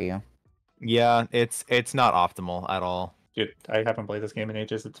words for you. yeah, it's not optimal at all. Dude, I haven't played this game in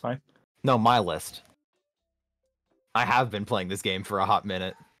ages. It's fine. No, my list. I have been playing this game for a hot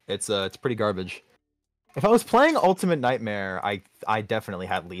minute. It's pretty garbage. If I was playing Ultimate Nightmare, I definitely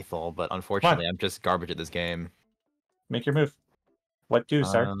had lethal, but unfortunately, I'm just garbage at this game. Make your move. What do,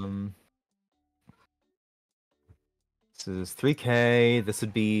 sir? This is 3K. This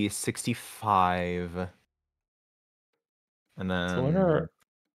would be 65. And then So what are...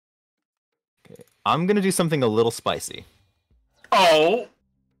 okay, I'm gonna do something a little spicy. Oh,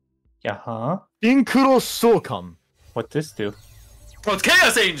 Yeah, huh? Inkuro Sokam. What this do? oh, it's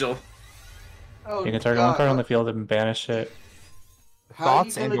Chaos Angel. Oh, You can target one card on the field and banish it. How are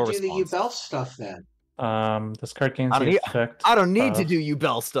you Thoughts and gonna or do the response? Ubel stuff then? This card gains I don't the need- effect I don't need to of- do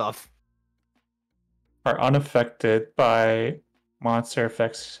Ubel stuff. are unaffected by monster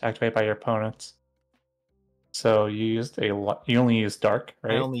effects activated by your opponents. So you used you only use dark,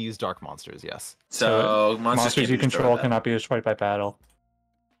 right? I only use dark monsters, yes. So monsters Monsters you control cannot be destroyed by battle.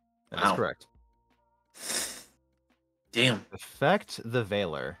 That is Wow. correct. Damn. Effect the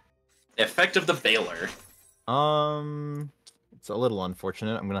Veiler. Effect of the Veiler. It's a little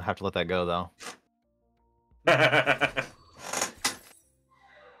unfortunate. I'm gonna have to let that go though.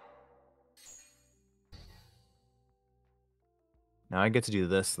 Now I get to do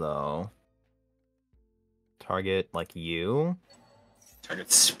this though. Target like you.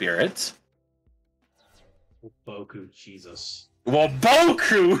 Target spirit. Boku, Jesus. Well,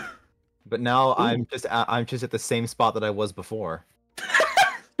 Boku. But now I'm just at the same spot that I was before.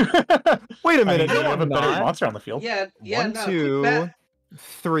 Wait a I minute, mean, you no, have a I'm better not. monster on the field. Yeah, yeah, One, no, two, quick bet.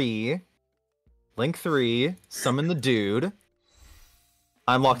 3. Link 3. Summon the dude.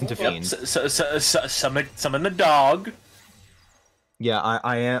 I'm locked into Yep. fiends. Summon the dog. Yeah,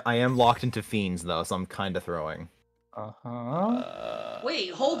 I am locked into fiends though, so I'm kind of throwing. Wait,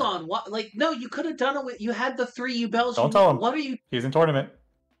 hold on. What? Like, no, you could have done it with. You had the 3 Ubels. Don't tell him. What are you? He's in tournament.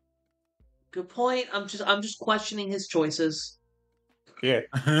 Good point. I'm just questioning his choices. Yeah.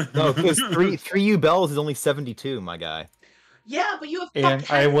 No, because three U bells is only 72, my guy. Yeah, but you have And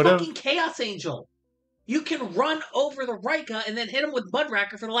I had would've- fucking Chaos Angel. You can run over the Rika and then hit him with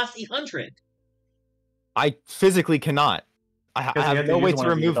Mudracker for the last 800. I physically cannot. I Because you have had no use way one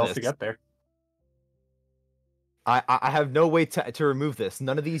to of the remove Ubels this. to get there. I have no way to remove this.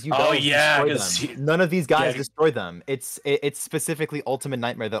 None of these U bells Oh, yeah, destroy 'cause them. None of these guys yeah. destroy them. It's specifically Ultimate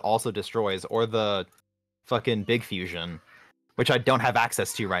Nightmare that also destroys, or the fucking Big Fusion, which I don't have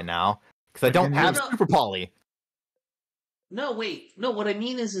access to right now because I don't have No. Super Poly. No, wait. No, what I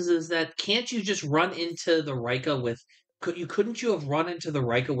mean is that can't you just run into the Rika with? Couldn't you have run into the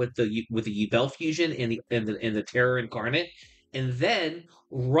Rika with the Yubel fusion in the Terror Incarnate, and then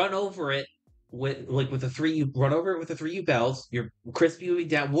run over it with the three Yubels? Your Crispy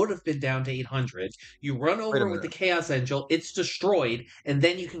would have been down to 800. You run over it with the Chaos Angel, it's destroyed, and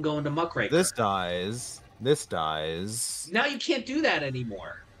then you can go into Muckraker. This dies. This dies. Now you can't do that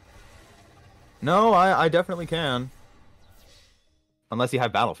anymore. No, I definitely can. Unless you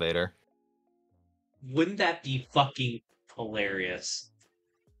have Battle Fader. Wouldn't that be fucking hilarious?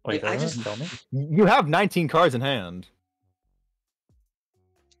 Wait, I doesn't just- it tell me? You have 19 cards in hand.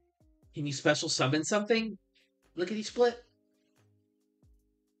 Can you special summon something? Lickety split.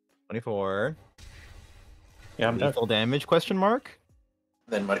 24. Yeah, I'm dead. Lethal damage, question mark?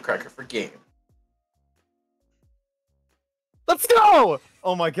 Then Mudcracker for game. Let's go!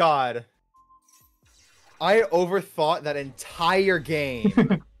 Oh my god. I overthought that entire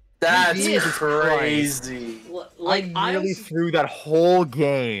game. That's Jesus crazy. Like I nearly threw that whole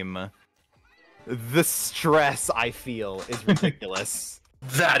game. The stress I feel is ridiculous.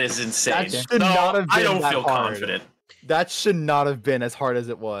 That is insane. That should not have been I don't that feel hard. confident. That should not have been as hard as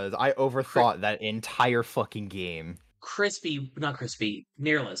it was. I overthought that entire fucking game. not crispy,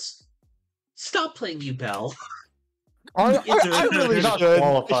 Nearless. Stop playing Yubel. I really Not should.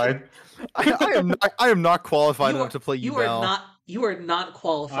 qualified. I am not qualified enough to play You Yubel. You are not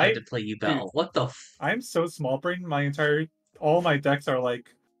qualified to play Yubel. Dude, What the? I'm so small brain. All my decks are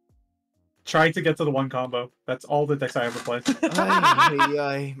like trying to get to the one combo. That's all the decks I ever play.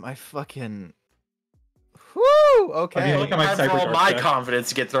 My fucking. Whoo! Okay. I mean, look at my Time for all Cyber my Dark deck. confidence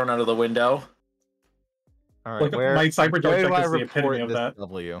to get thrown out of the window. All right. Look, Where, my Cyber Dark where do deck I is the epitome report of this that.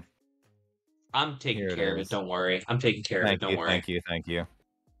 W? I'm taking Here it care of is. it. Don't worry. I'm taking care of it. Don't worry. Thank you.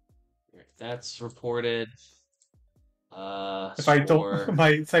 That's reported. If I don't,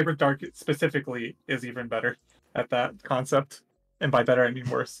 my Cyber Dark specifically is even better at that concept. And by better, I mean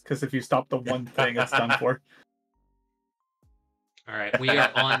worse. Because if you stop the one thing, it's done for. All right, we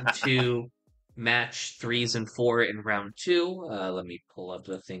are on to match 3s and 4 in round 2. Let me pull up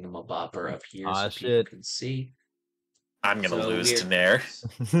the thingamabobber up here so people Shit. can see. I'm gonna So lose to we're- Nair.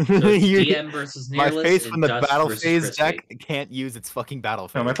 So it's DM versus My Nearless face and from the Dust battle versus phase Crispy. deck can't use its fucking battle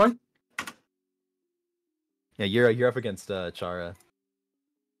Who am I phase. playing? Yeah, you're up against Chara.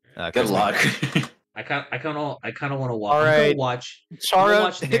 Good Crispy. luck. I kind of want to watch. All I'm right. gonna watch. Chara,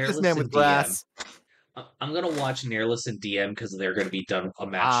 watch hit this Nearless man and with grass. I'm gonna watch Nearless and DM because they're gonna be done a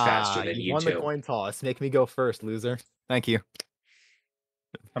match faster than you won the two. coin toss. Make me go first, loser. Thank you.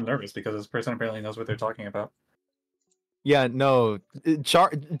 I'm nervous because this person apparently knows what they're talking about. Yeah, no.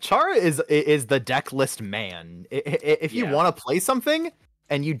 Chara is the deck list man. If you Yeah. want to play something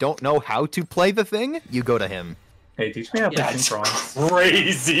and you don't know how to play the thing, you go to him. Hey, teach me how to play That's Synchrons.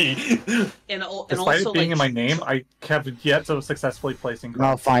 crazy. And Despite also it being like in my name, I have yet to successfully play Synchrons.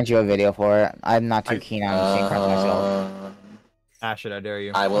 I'll find you a video for it. I'm not too keen on seeing cards myself. Ashit, I dare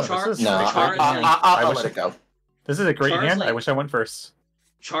you. I will. Char- This is No, Char is like- I'll wish let it go. This is a great Char's hand. like- I wish I went first.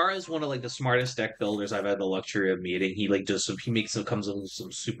 Chara is one of like the smartest deck builders I've had the luxury of meeting. He like comes up with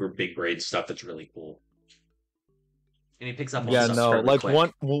some super big brain stuff that's really cool. And he picks up on Yeah, stuff no, fairly like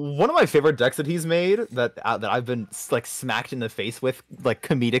quick. one of my favorite decks that he's made that I've been like smacked in the face with like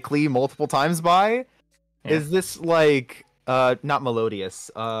comedically multiple times by Yeah. is this like not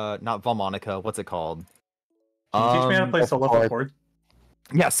Melodious, not Valmonica, what's it called? Can you teach me how to play solo Chord. chord?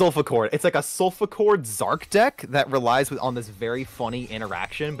 Yeah, Sulfachord. It's like a Sulfachord Zark deck that relies on this very funny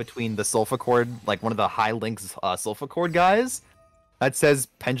interaction between the Sulfachord, like one of the high links Sulfachord guys, that says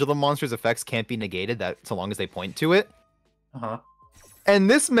pendulum monsters' effects can't be negated that so long as they point to it. Uh-huh. And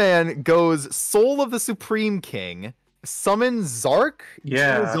this man goes Soul of the Supreme King, summon Zark,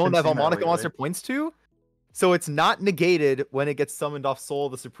 Yeah, to a I've zone been that seeing that Valmonica lately. monster points to, so it's not negated when it gets summoned off Soul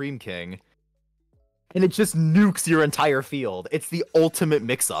of the Supreme King. And it just nukes your entire field. It's the ultimate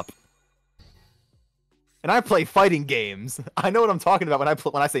mix-up. And I play fighting games. I know what I'm talking about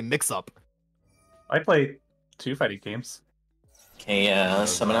when I say mix-up. I play 2 fighting games. Okay,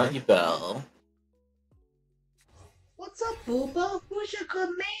 summon out your bell. What's up, Booba? Who's your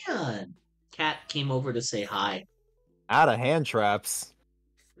command? Cat came over to say hi. Out of hand traps.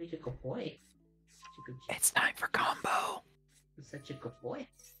 Who's your good boy? It's time for combo. Is that your good boy?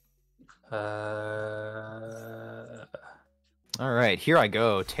 All right, here I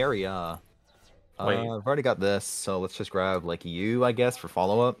go. Teria. Wait. I've already got this, so let's just grab like you, I guess, for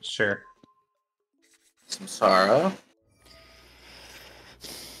follow-up. Sure. Samsara.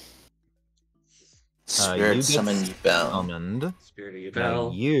 Spirit you summon Yubel. Summoned. Spirit of Now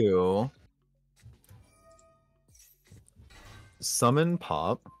Yubel. you summon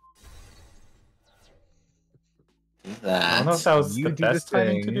Pop. Do I don't know if that. that was You the do the best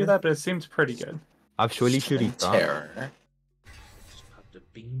timing to thing. do that, but it seemed pretty good. Actually, Summon Terror.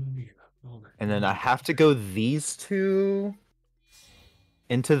 and then I have to go these two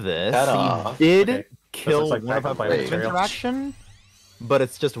into this. That He off. did Okay. kill like one of my backup points of material. interaction, but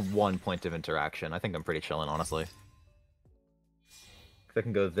it's just 1 point of interaction. I think I'm pretty chilling, honestly. I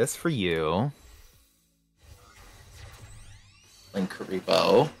can go this for you, Link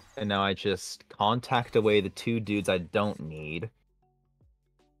Karibo. and now I just contact away the 2 dudes I don't need.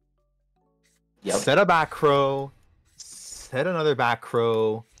 Yep. Set a back row, set another back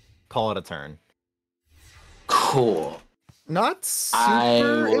row, call it a turn. Cool. Not I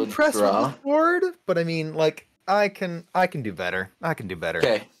super will impressed draw. with this board, but I mean, like, I can do better. I can do better.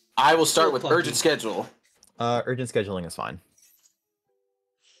 Okay. I will start with Clunky. Urgent Schedule. Urgent scheduling is fine.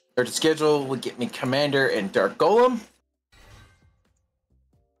 Urgent Schedule will get me Commander and Dark Golem.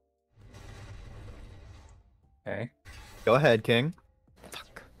 Okay. Go ahead, King.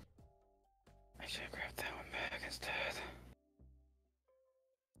 Fuck. I should have grabbed that one back instead.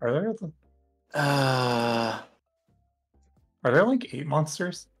 Are there Okay, like 8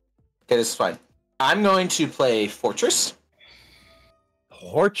 monsters? this is fine. I'm going to play Fortress.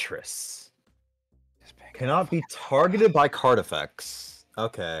 Fortress cannot be targeted by card effects.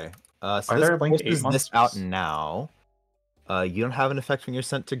 Okay. So Are this there, like, 8 forces this out monsters? now. You don't have an effect when you're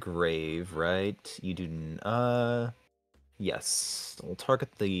sent to grave, right? You do. Yes. We'll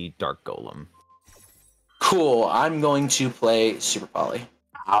target the Dark Golem. Cool. I'm going to play Super Poly.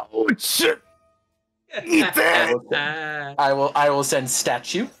 Ouch! Eat that! I will send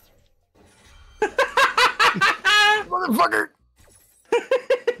Statue. Motherfucker!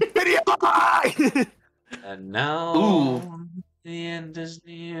 Video! And now Ooh. the end is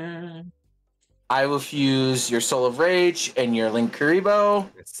near. I will fuse your Soul of Rage and your Link Karibo.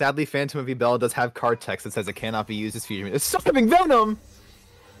 Sadly, Phantom of Yubel does have card text that says it cannot be used as fusion. It's stopping Venom!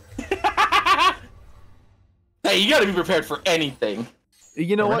 Hey, you gotta be prepared for anything.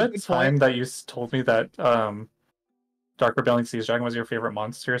 You know Remember what? that Good point. time that you told me that Dark Rebellion Siege Dragon was your favorite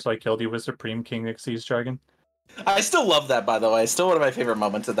monster, so I killed you with Supreme King Siege Dragon? I still love that, by the way. Still one of my favorite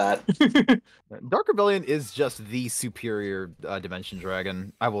moments of that. Dark Rebellion is just the superior Dimension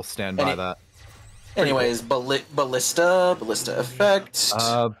Dragon. I will stand by that. Anyways, Ballista effect.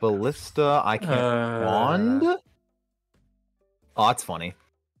 Ballista, I can't wand? Oh, that's funny.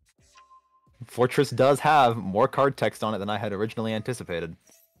 Fortress does have more card text on it than I had originally anticipated.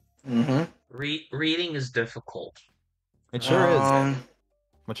 Mm-hmm. Reading is difficult. It sure is.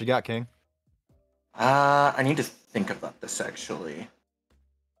 What you got, King? I need to think about this, actually.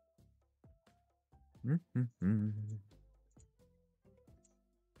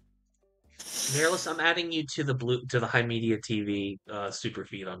 Mirrorless, I'm adding you to the HIMediaTV super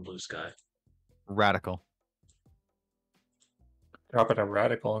feed on Blue Sky. Radical. Drop it a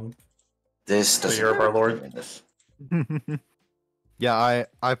radical and This the doesn't year of our matter. Lord. This. Yeah,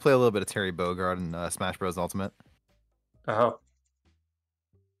 I play a little bit of Terry Bogard in Smash Bros. Ultimate. Oh.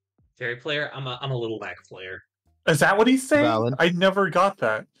 Terry player, I'm a little Mac player. Is that what he's saying? Valid. I never got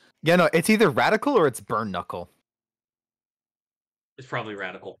that. Yeah, no, it's either Radical or it's Burn Knuckle. It's probably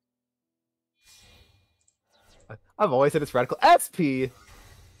Radical. I've always said it's Radical. SP!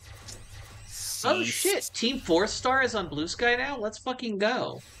 Oh shit! Team 4-Star is on Blue Sky now? Let's fucking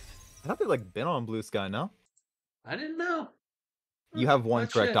go. I thought they'd like been on Blue Sky, no? I didn't know. You have one Oh,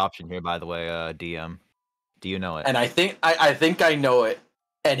 correct shit. option here, by the way, DM. Do you know it? And I think I know it.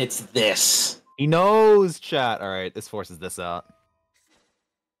 And it's this. He knows, chat. Alright, this forces this out.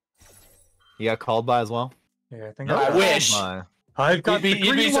 You got called by as well? Yeah, I think No, I got wish. that. I've got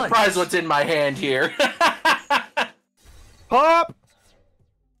You'd be the surprised what's in my hand here. Pop!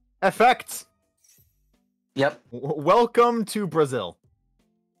 Effect! Yep. Welcome to Brazil.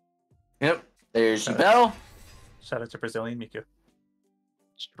 Yep. There's your bell. Shout out to Brazilian Miku.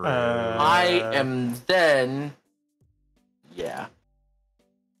 I am then. Yeah.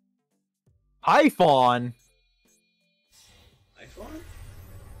 Python! iPhone?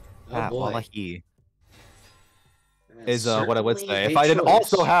 Oh Ah, boy. Wallahi. That's Is what I would certainly say. a If I did choice.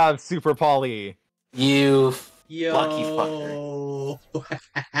 also have Super Poly. You Yo. lucky fucker.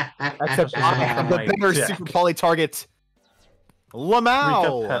 Except I have the my better dick. Super Poly target. Rika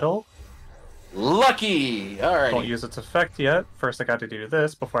Lamau! Petal. Lucky. Don't Alright. use its effect yet. First I got to do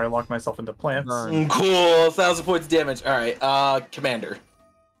this before I lock myself into plants. Burn. Cool. 1,000 points damage. Alright. Commander.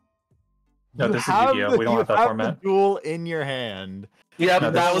 No, this is Yu-Gi-Oh. We don't have that format. The duel in your hand. Yeah,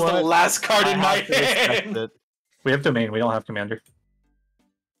 No, that was the last card in my have to respect hand. it. We have domain. We don't have commander.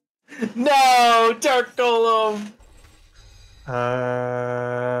 No, Dark Golem.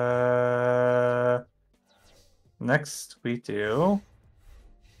 Next we do.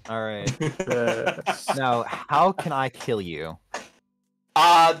 All right. This. Now, how can I kill you?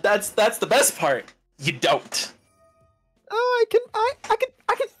 That's the best part. You don't. Oh, I can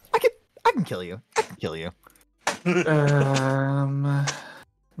kill you. I can kill you.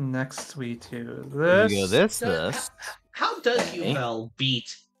 Next we do this. You go this. How does UL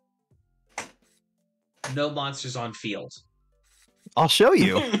beat no monsters on field? I'll show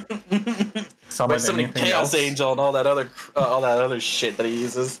you. Summon Summoning anything Chaos else. Angel and all that other shit that he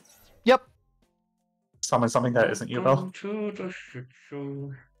uses. Yep. Summon something that isn't UL.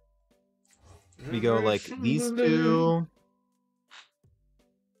 We go like these two.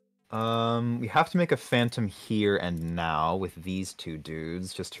 We have to make a phantom here and now with these two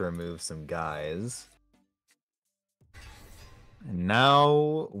dudes just to remove some guys. And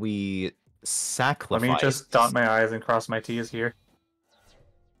now we sacrifice. Let me just dot my I's and cross my T's here.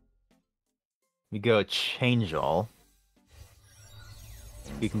 We go change all.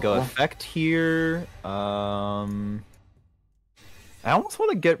 We can go effect here. I almost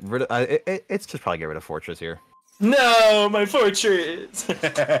want to get rid of. It's just probably get rid of fortress here. No, my fortress. You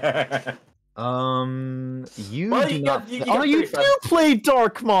Well, do you not. got Oh, you 35. do play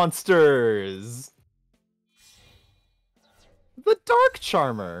dark monsters. The Dark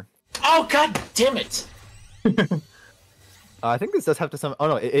Charmer. Oh, god damn it. I think this does have to summon. Oh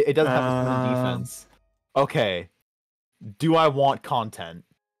no, it doesn't have to summon defense. Okay. Do I want content?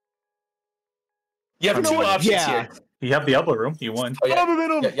 You have two options here. You have the elbow room. You won. Oh, yeah.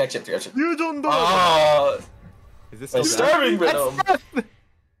 Venom. Yeah, chip. You don't know. Is this I'm still starving death? Venom. That's death.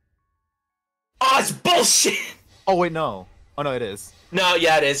 Oh, it's bullshit. Oh wait, no. Oh no, it is. No,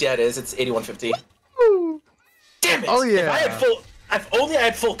 yeah, it is. It's 8150. Woo. Damn it! Oh, yeah. If only I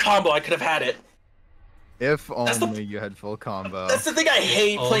had full combo, I could have had it. If That's the- only you had full combo. That's the thing I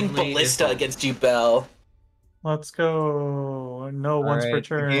hate playing Only Ballista if- against you, Bell. Let's go. No ones per Alright,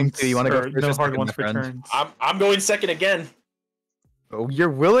 turn. game two, you wanna go first No or hard second, ones my per friend? turns. I'm going second again. Oh, you're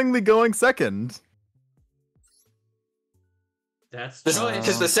willingly going second. That's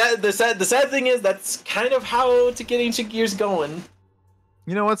Because the sad thing is that's kind of how to get Ancient Gears going.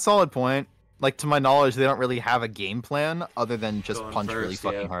 You know what? Solid point. Like, to my knowledge, they don't really have a game plan other than just Going punch really first,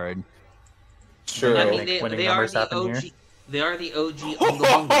 fucking yeah. hard. Sure. I Make mean, they winning are numbers the happen OG. here. They are the OG Unga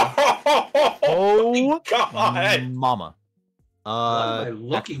Bunga. Oh, God. mama. What am I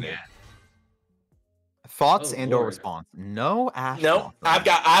looking activate. at? Thoughts Oh, and or Lord. response? No, Ash. No, I've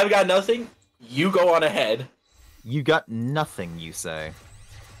got nothing. You go on ahead. You got nothing, you say.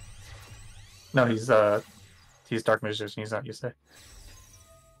 No, he's Dark Magician. He's not Yusei.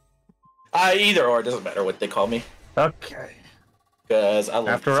 Either or, it doesn't matter what they call me. Okay. Because I love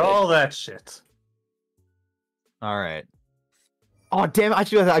After Yusei. all that shit. All right. Oh damn it!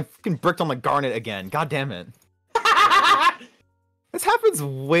 I fucking bricked on my Garnet again. God damn it! This happens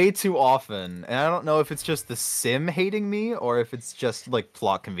way too often, and I don't know if it's just the sim hating me or if it's just like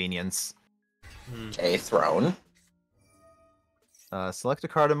plot convenience. Okay, throne. Select a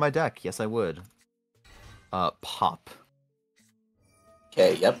card in my deck. Yes, I would. Pop.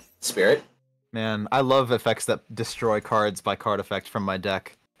 Okay, yep. Spirit. Man, I love effects that destroy cards by card effect from my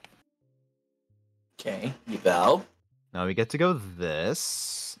deck. Okay, Eval. Now we get to go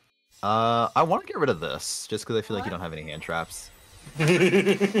this. I want to get rid of this, just because I feel like you don't have any hand traps.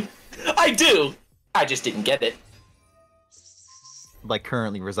 I do! I just didn't get it. Like,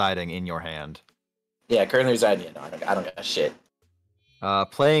 currently residing in your hand. Yeah, currently residing in. No, I don't got shit.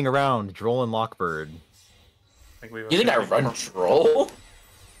 Playing around, Droll and Lockbird. You think I run troll?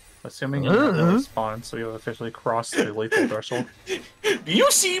 Assuming you have no response, we have officially crossed the lethal threshold. Do you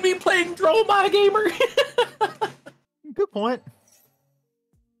see me playing troll, my gamer? Good point.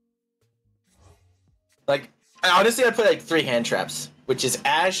 Like, honestly, I play like 3 hand traps, which is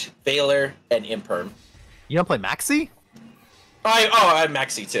Ash, Valor, and Imperm. You don't play Maxi? I'm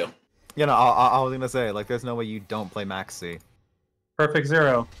Maxi too. You know, I was gonna say, like, there's no way you don't play Maxi. Perfect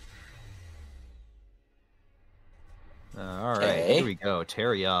zero. Alright, Okay. here we go.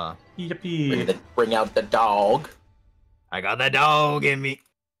 Terria. Yippee. Bring out the dog. I got the dog in me.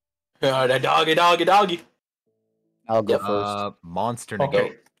 The doggy. I'll go Yep. first. Monster Okay.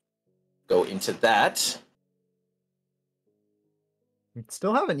 negate. Go into that.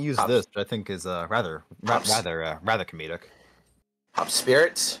 Still haven't used Pops. this, which I think is rather comedic. Pop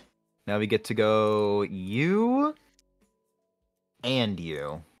Spirit. Now we get to go you and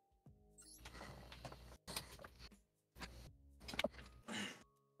you.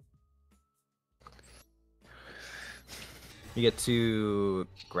 You get to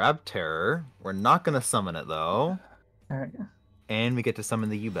grab Terror. We're not gonna summon it though. Alright. And we get to summon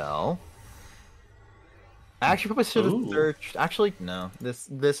the U-Bell. Actually, probably should have searched. Actually, no. This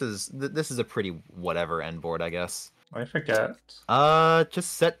is a pretty whatever end board, I guess. I forget.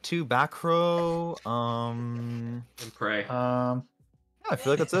 Just set to back row. And pray. Yeah, I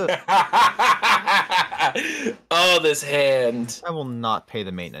feel like that's it. Oh, this hand. I will not pay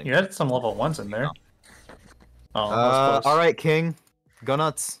the maintenance. You had some level 1s in there. Oh, all right, King. Go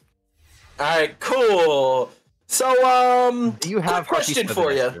nuts. All right, cool. So, Do you have quick question Harpy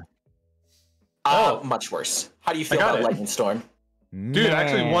for you. Feathermaster? Much worse. How do you feel got about it. Lightning Storm? Dude,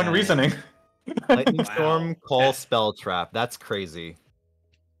 actually, one reasoning. Lightning Storm, Call, Spell Trap. That's crazy.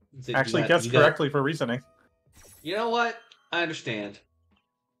 Actually, guessed correctly for reasoning. You know what? I understand.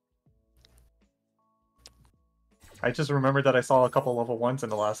 I just remembered that I saw a couple level 1s in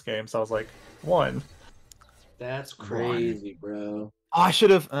the last game, so I was like, 1. That's crazy, bro. Oh, I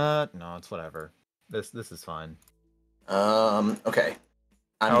should have. No, it's whatever. This is fine. Okay.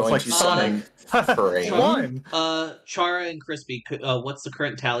 I'm I was going like, to summon Frame. 1. Chara and Crispy, what's the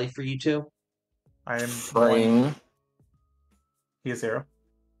current tally for you two? I am 1. Frame. He is 0.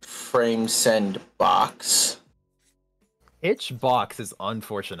 Frame send box. Itch box is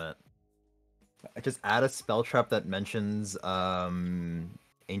unfortunate. I just add a spell trap that mentions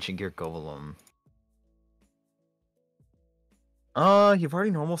Ancient Gear Golem. You've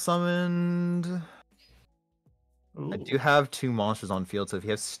already normal summoned. Ooh. I do have 2 monsters on field, so if you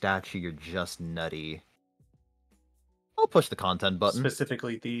have statue, you're just nutty. I'll push the content button.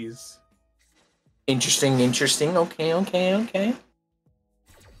 Specifically these. Interesting. Okay.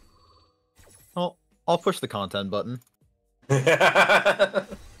 I'll push the content button.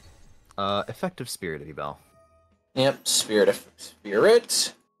 Effective Spirit, Bell. Yep,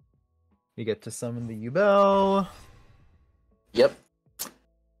 Spirit. You get to summon the U-Bell. Yep.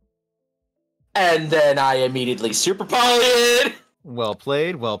 And then I immediately super poly. Well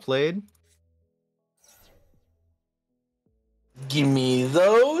played, well played. Give me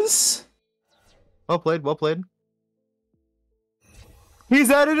those. Well played, well played. He's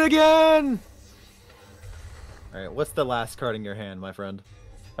at it again! Alright, what's the last card in your hand, my friend?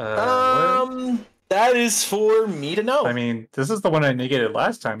 That is for me to know. I mean, this is the one I negated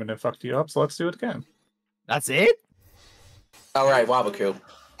last time and it fucked you up, so let's do it again. That's it? Alright, Wabaku.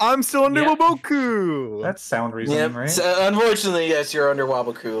 I'm still under Yep. Waboku! That's sound reasoning, Yep. right? So, unfortunately, yes, you're under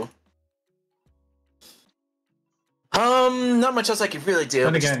Wabaku. Not much else I could really do.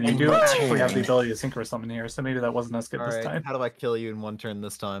 Then but just again, you end do my actually have the turn. ability to synchro summon here, so maybe that wasn't as good this Alright, time. how do I kill you in one turn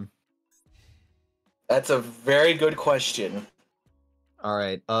this time? That's a very good question.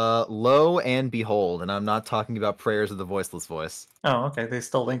 Alright, Lo and Behold, and I'm not talking about Prayers of the Voiceless Voice. Oh, okay, they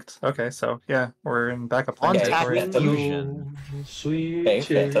still linked. Okay, so yeah, we're in backup On plan Okay, tap territory. Phantom. Fusion. Sweet Okay,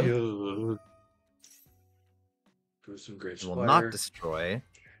 Phantom. tale. For some great Will not destroy.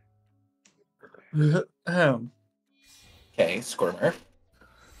 Okay, Squirmer.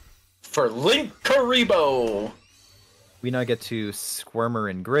 For Link Karibo. We now get to Squirmer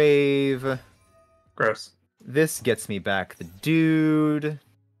Engrave. Gross. This gets me back the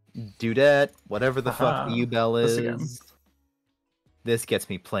Dudette, whatever the fuck Aha, the U-Bell this is. again. This gets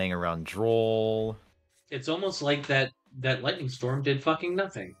me playing around Droll. It's almost like that lightning storm did fucking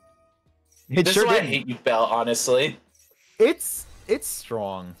nothing. It This sure is why I did. hate you, Bell, honestly. It's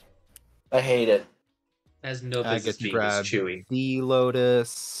strong. I hate it. Has no I business get to being grab this chewy. the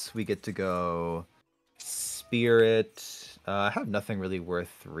Lotus. We get to go Spirit. I have nothing really worth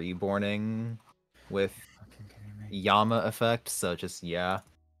reborning with Yama effect, so just yeah.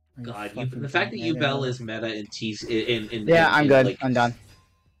 God, the fact that U-Bell is meta in T in Yeah, I'm good. like, I'm done.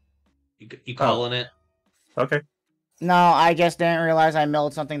 You calling it? Okay. No, I just didn't realize I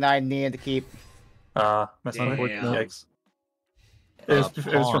milled something that I needed to keep. Messing with Damn. Yikes. It was from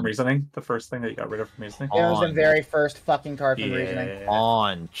Pawn. reasoning, the first thing that you got rid of from reasoning. It was the On. very first fucking card from reasoning. Yeah.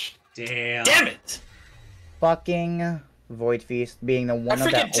 Launch. Damn. Damn it! Fucking Void Feast being the one I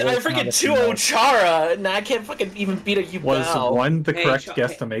of that freaking old 2-0 Chara, and I can't fucking even beat a Was U-Bell. 1 the Hey, correct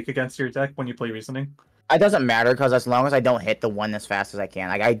guess to make against your deck when you play reasoning? It doesn't matter because as long as I don't hit the one as fast as I can,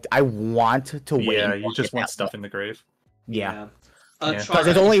 like I want to win. Yeah, you just hit want that stuff one. in the grave. Yeah, Yeah. because Chara,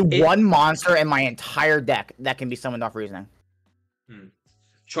 there's only it- one monster in my entire deck that can be summoned off reasoning.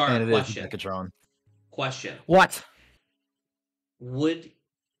 Chara, And it is question. Decatron. Question. What? Would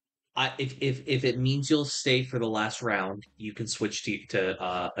I if it means you'll stay for the last round, you can switch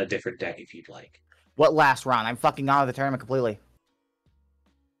to a different deck if you'd like. What last round? I'm fucking out of the tournament completely.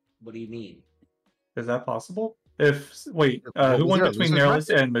 What do you mean? Is that possible? Wait, What who was won there, between Loser's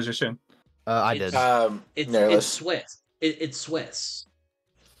Nerlus and Magician? I It's- did. It's Nerlus. Swift. It's Swiss.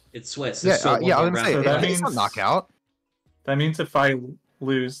 It's Swiss. Yeah, It's still yeah. I one was more gonna say round. that it's not means- knockout. That means if I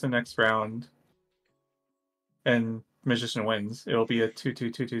lose the next round and Magician wins, it'll be a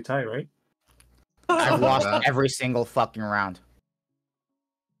 2-2-2-2 tie, right? I've lost that. every single fucking round.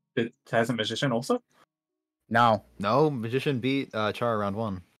 It hasn't Magician also? No. No, Magician beat Chara round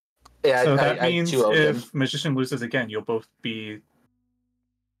 1. Yeah, So I that means 2-0'd him. if Magician loses again, you'll both be.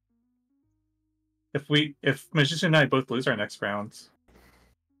 If Magician and I both lose our next rounds,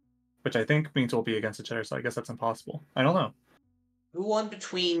 which I think means we'll be against each other, so I guess that's impossible. I don't know. Who won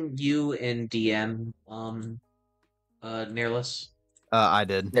between you and DM? Nairless. I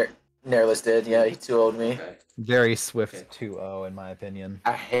did. Nairless did, yeah, he 2-0'd me. Okay. Very swift Okay. 2-0 in my opinion.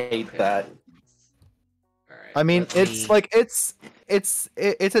 I hate Okay. that. All right. I mean, let it's me- like it's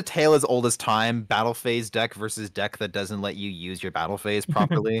a tale as old as time. Battle phase deck versus deck that doesn't let you use your battle phase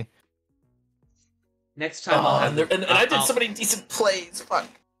properly. next time. I'll have And I did so many decent plays. Fuck.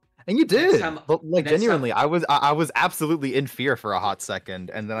 And you Next did, time- but like next time- genuinely, I was absolutely in fear for a hot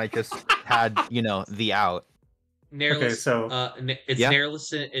second, and then I just had the out. Nairless, Okay, so- it's Yeah.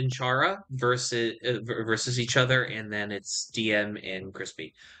 Nairless and Chara versus each other, and then it's DM and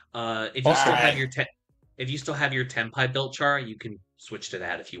Crispy. If you still have Alright. your if you still have your Tenpai built Chara, you can switch to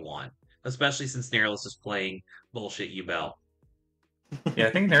that if you want. Especially since Nairless is playing bullshit Yubel. Yeah, I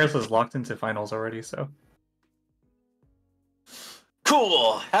think Nairus is locked into finals already, so.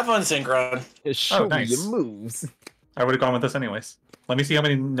 Cool. Have fun, Synchron. Just show nice. me your moves. I would have gone with this anyways. Let me see how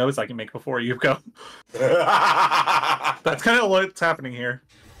many nodes I can make before you go. I That's kind of what's happening here.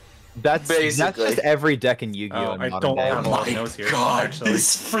 That's Basically. just every deck in Yu-Gi-Oh! Oh, in I modern don't day. have a lot of my nodes here, God, actually.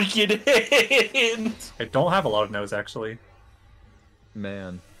 this freaking hand. I don't have a lot of nodes, actually.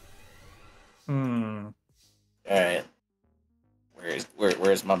 Man. Hmm. All right.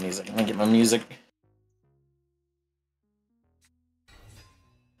 Where's my music? Let me get my music.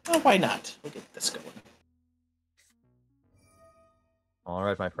 Oh, why not? We'll get this going. All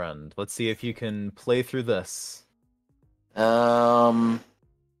right, my friend. Let's see if you can play through this. I'm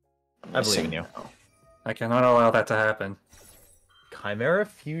I believe in missing you. now. I cannot allow that to happen. Chimera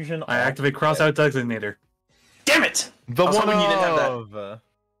Fusion. I activate Crossout Designator. Damn it! The I was one hoping you didn't have that. of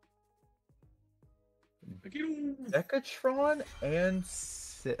Decatron and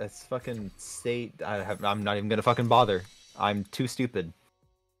it's fucking state. I'm not even gonna fucking bother. I'm too stupid.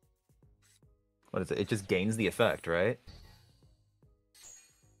 What is it? It just gains the effect, right?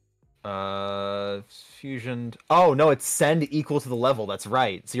 Fusion. Oh no, it's send equal to the level. That's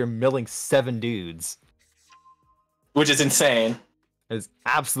right. So you're milling 7 dudes. Which is insane. It's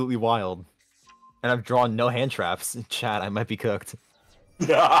absolutely wild. And I've drawn no hand traps. Chat, I might be cooked.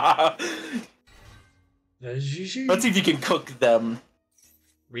 Let's see if you can cook them.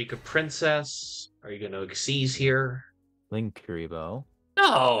 Rika Princess. Are you gonna seize here? Link Kuribo.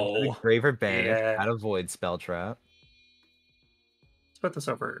 No. Graver Banish. Yeah. Add a void spell trap. Let's put this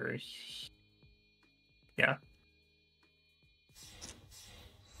over. Yeah.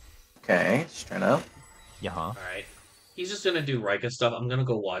 Okay, just trying out. Yeah. All right. He's just gonna do Rika stuff. I'm gonna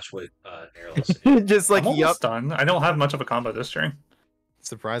go watch what Nairless. Just like, I'm almost done. I don't have much of a combo this turn.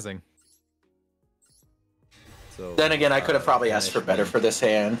 Surprising. So Then again, I could have probably asked for better for this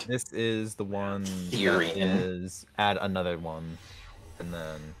hand. This is the one Theory. that is add another one. And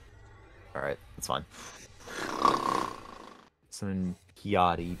then alright, that's fine. So then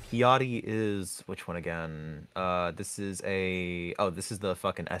Piatti. Piatti is which one again? This is this is the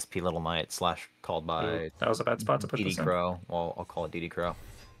fucking SP Little Knight / called by That was a bad spot to put DD this in. Crow. Well, I'll call it DD Crow.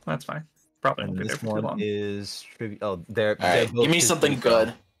 That's fine. Probably won't And be there this for too one long. is they're Alright, both give me just something DD Crow.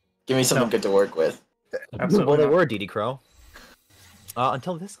 good. Give me something No. good to work with. Absolutely Well, they not. were DD Crow.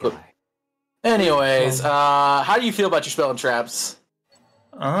 Until this Good. guy. Anyways, how do you feel about your spell and traps?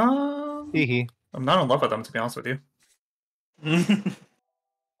 Hee hee. I'm not in love with them, to be honest with you.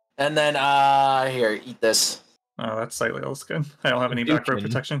 And then, here, eat this. Oh, that's slightly less good. I don't have any back row Dukin.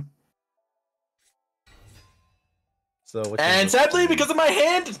 protection. So what's And sadly, because of my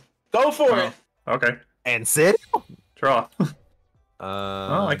hand, go for it. Okay. and Sid. Draw.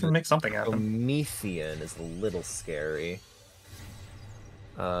 Well, I can make something happen. Promethean is a little scary.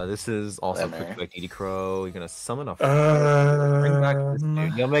 This is also Whatever. quick like DD Crow. You're gonna summon a bring back this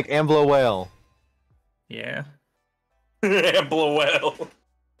dude. You'll make Amblo Whale. Yeah. Blow well.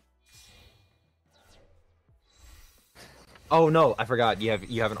 Oh no, I forgot. You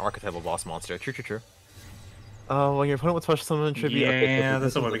have an archetypal boss monster. True. When your opponent with special summon tribute. Yeah,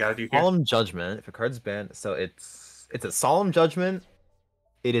 this is what we gotta do here. Solemn Judgment. If a card's banned, so it's a Solemn Judgment.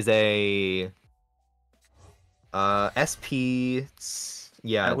 It is a SP.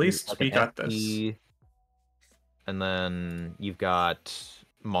 Yeah, At least like we an got SP. and then you've got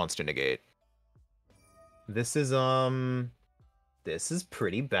Monster Negate. This is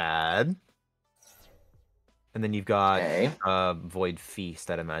pretty bad. And then you've got Void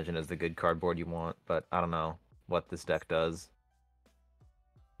Feast, I'd imagine, is the good cardboard you want, but I don't know what this deck does.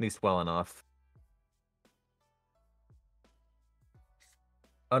 At least well enough.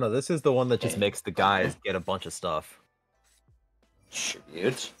 Oh no, this is the one that just makes the guys get a bunch of stuff.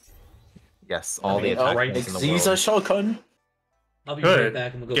 Tribute. Yes, all the attacks in the world. Shulkun. I'll be right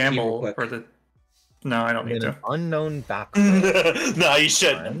back. I'm gonna go gamble pee real quick. for the. No, I don't need to. An unknown back. No, you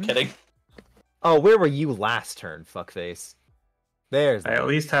shouldn't. I'm kidding. Oh, where were you last turn, fuckface? There's. I at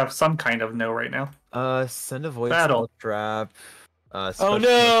least have some kind of no right now. Send a voice Battle. trap. Oh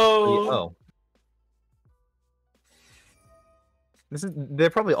no! They're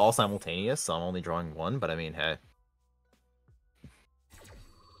probably all simultaneous, so I'm only drawing one. But I mean, hey.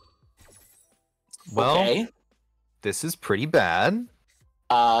 Well, this is pretty bad.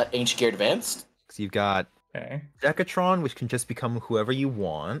 Ancient Gear Advanced. So you've got Decatron, which can just become whoever you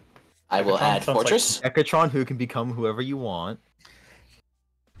want. I will add Fortress. Like Decatron, who can become whoever you want.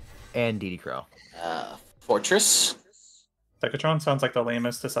 And DD Crow. Fortress. Decatron sounds like the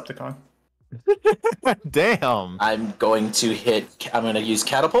lamest Decepticon. Damn. I'm going to use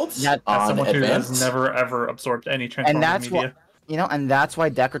Catapults on someone Advanced. who has never ever absorbed any transforming media. And that's why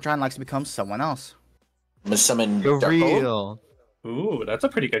Decatron likes to become someone else. I'm gonna summon You're Dark real. Ooh, that's a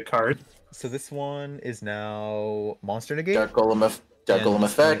pretty good card. So this one is now Monster Negate. Dark Golem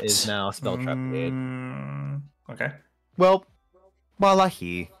effect is now Spell Trap Negate. Okay. Well,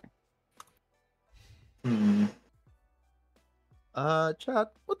 Wallahi.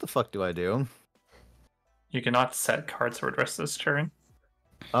 Chat, what the fuck do I do? You cannot set cards for the rest of this turn.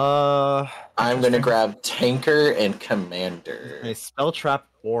 I'm gonna grab Tanker and Commander. A Spell Trap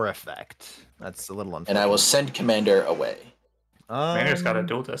or effect. That's a little unfair. And I will send Commander away. Commander's got a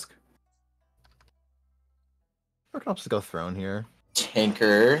dual disc. I can just go Throne here.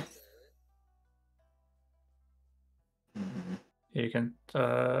 Tanker. You can,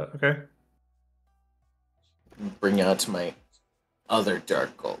 okay. Bring out my other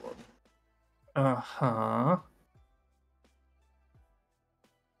Dark Golem. Uh-huh.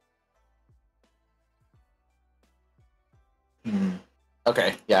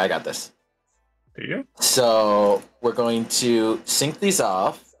 Okay, yeah, I got this. There you go. So we're going to sync these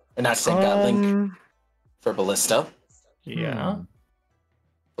off, and not sync link for Ballista. Yeah.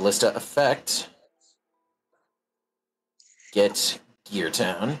 Ballista effect. Get Gear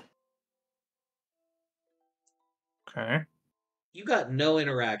Town. Okay. You got no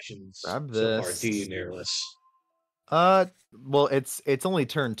interactions Grab so far, this. do you, Nearless? Well, it's only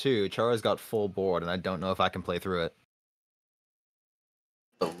turn 2. Chara's got full board, and I don't know if I can play through it.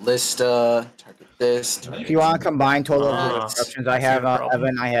 Ballista. Target this. If you want to combine total options, I have problem.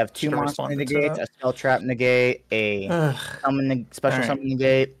 Evan. I have 2 monster negates, a spell trap negate, a special summon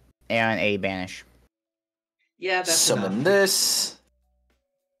negate, and a banish. Yeah, that's summon enough. this.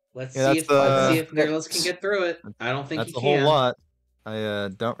 Let's see if Nearless can get through it. I don't think that's he a can. whole lot. I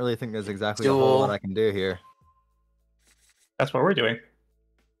don't really think there's exactly a whole lot I can do here. That's what we're doing.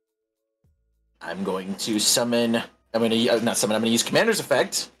 I'm going to summon. I'm going to not summon. I'm going to use Commander's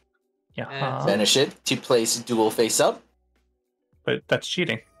effect. Yeah. Banish it to place dual face up. But that's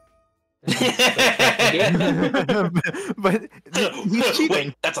cheating. But he's cheating.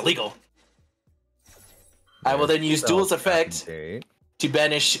 Wait, that's illegal. I will then use Duel's effect to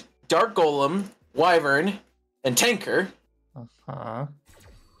banish Dark Golem, Wyvern, and Tanker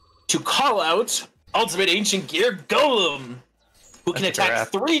to call out Ultimate Ancient Gear Golem, who can attack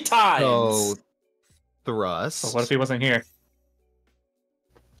 3 times. So, thrust. So what if he wasn't here?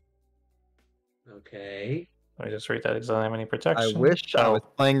 Okay. Let me just read that. Does that have any protection? I wish I was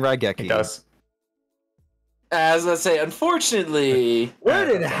playing Raigeki. It does. As I say, unfortunately... Where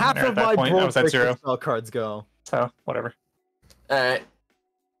did half of my board spell cards go? So, whatever. Alright.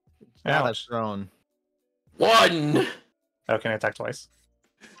 Now that's thrown. 1! Oh, can I attack twice?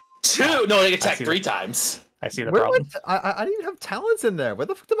 2! No, they attack 3 times. I see the problem. I didn't even have talents in there. Where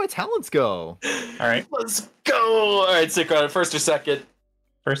the fuck did my talents go? Alright. Let's go! Alright, stick around. First or second?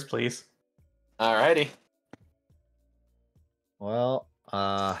 First, please. Alrighty. Well,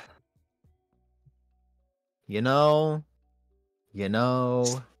 you know.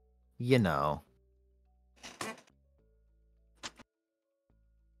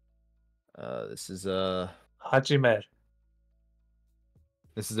 This is Hajime.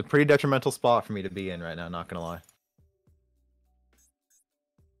 This is a pretty detrimental spot for me to be in right now, not gonna lie.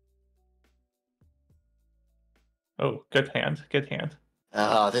 Oh, good hand. Good hand.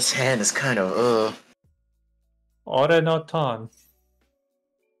 This hand is kind of, Ore no tan.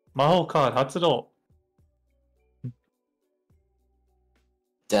 Mahou card, Hatsudo.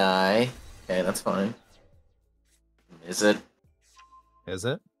 Die. Okay, that's fine. Is it? Is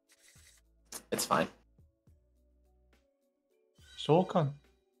it? It's fine. Shokan.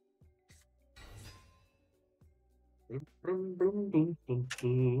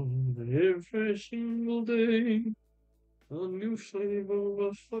 Every single day, a new flavor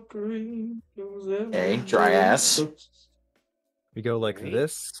of fuckery. Okay, dry ass. We go like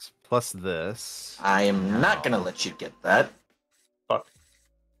this plus this. I am not gonna let you get that. Fuck.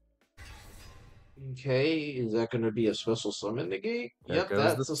 Okay, is that going to be a special summon negate? There Yep,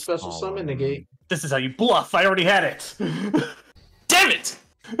 goes that's the a special summon negate. This is how you bluff. I already had it. Damn it!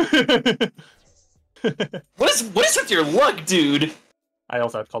 What is with your luck, dude? I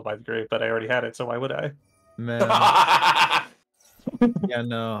also had Called by the Grave, but I already had it, so why would I? Man. Yeah,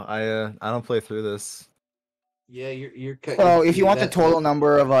 no, I don't play through this. Yeah, you're. So if you want the total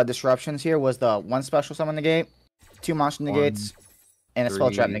number of disruptions here, was the 1 special summon negate, 2 monster negates, and a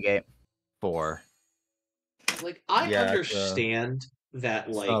spell trap negate. 4. Like I understand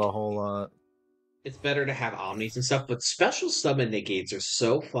that like not a whole lot. It's better to have omnis and stuff, but special summon negates are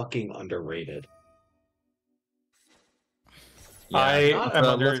so fucking underrated. Yeah, I am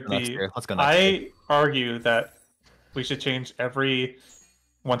under the. Let's go I argue that we should change every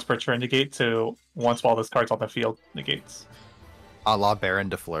once per turn negate to once while this card's on the field negates. A la Baron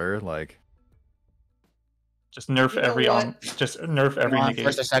de Fleur, like. Just nerf every negate.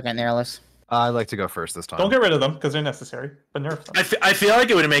 First or second, Nerlus. I'd like to go first this time. Don't get rid of them because they're necessary, but nerf them. I feel like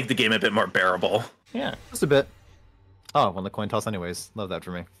it would make the game a bit more bearable. Yeah, just a bit. Oh, won the coin toss anyways. Love that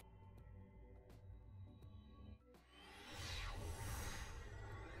for me.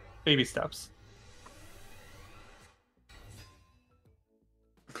 Baby steps.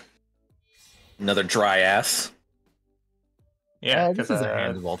 Another dry ass. Yeah, because this is a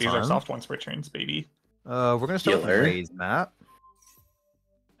handball these time. are soft ones returns, baby. We're gonna start with the raise map.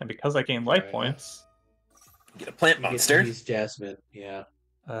 And because I gain life points, get a plant monster. Use Jasmine, yeah.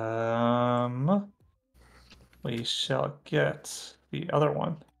 We shall get the other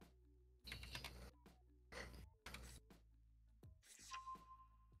one.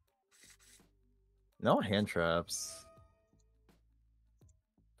 No hand traps.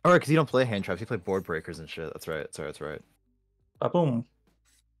 Alright, because you don't play hand traps, you play board breakers and shit. That's right. That's right. Ba-boom.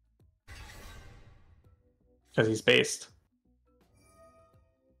 Because he's based.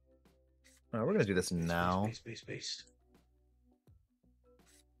 Alright, we're gonna do this now. Based.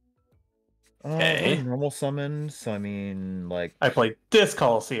 Okay. Normal summon, so I mean, like... I played this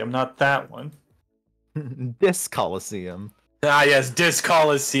Coliseum, not that one. This Coliseum. Ah, yes, Dis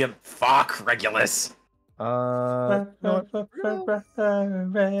Coliseum. Fuck, Regulus. Regulus.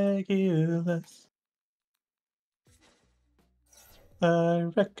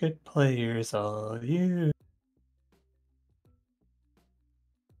 The record players all you.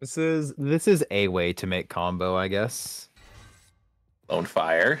 This is a way to make combo, I guess. Lone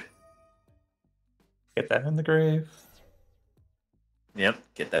Fire. Get that in the grave. Yep,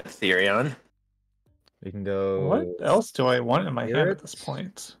 get that Therion. We can go. What else do I want in my hand at this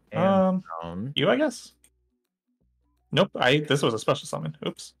point? You, I guess. Nope. This was a special summon.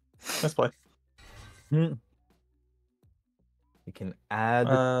 Oops. Misplay. You can add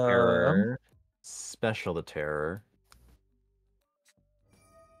the terror. Special the terror.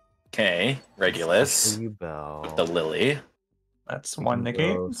 Okay, Regulus. The Lily. That's one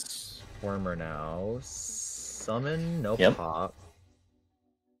negate. Swarmer now. Summon, no pop.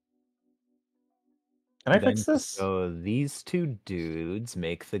 Can I fix this? So these 2 dudes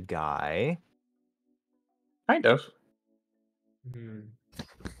make the guy. Kind of.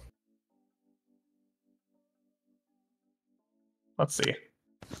 Let's see.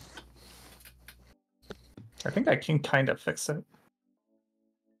 I think I can kind of fix it.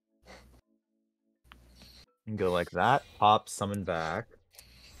 You can go like that. Pop, summon back.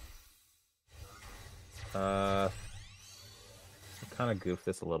 Kind of goofed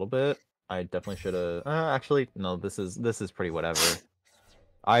this a little bit. I definitely should have. Actually, no. This is pretty whatever.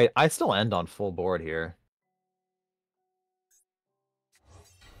 I still end on full board here.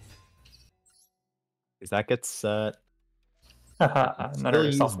 Because that gets set.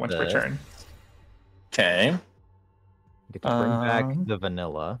 Another soft once per turn. Okay. Get to bring back the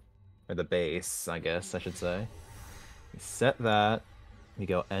vanilla. Or the base, I guess I should say. We set that. We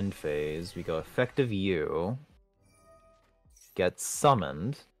go end phase. We go effective U. Get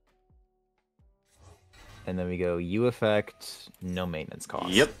summoned. And then we go U effect, no maintenance cost.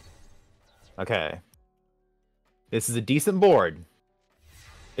 Yep. Okay. This is a decent board.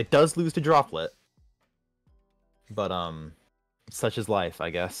 It does lose to Droplet. But such is life, I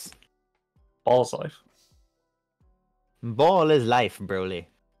guess. Ball's life. Ball is life, Broly.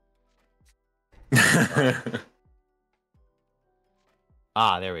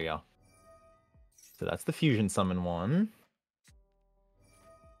 Ah, there we go. So that's the fusion summon one.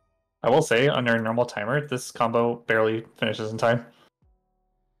 I will say, under a normal timer, this combo barely finishes in time.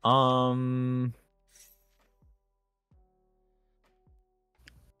 God,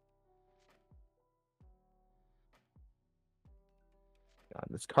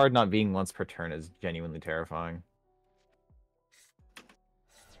 this card not being once per turn is genuinely terrifying.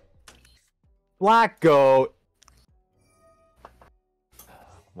 Black Goat!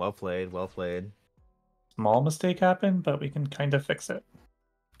 Well played, well played. Small mistake happened, but we can kind of fix it.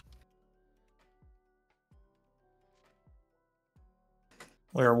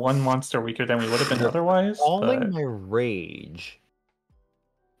 We're one monster weaker than we would have been otherwise. Falling my rage.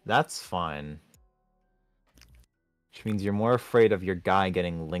 That's fine. Which means you're more afraid of your guy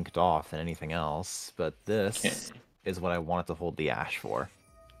getting linked off than anything else. But this is what I wanted to hold the Ash for.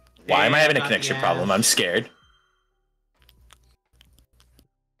 Why am I having a connection problem? I'm scared.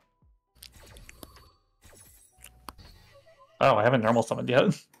 Oh, I haven't normal summoned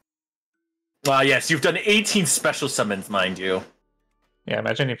yet. Well, yes, you've done 18 special summons, mind you. Yeah,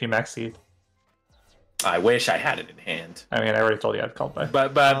 imagine if you max seed. I wish I had it in hand. I mean, I already told you I'd called by.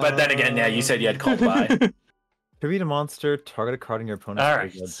 But then again, yeah, you said you had called by. Tribute a monster, target a card in your opponent's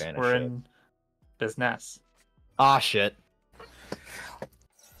Alright, graveyard, banish we're it. in business. Ah, shit.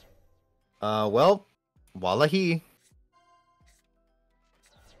 Well, wallahi.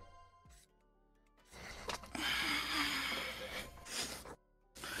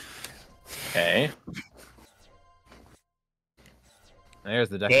 Okay. There's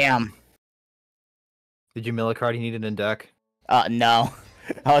the deck. Damn. Did you mill a card he needed in deck? No.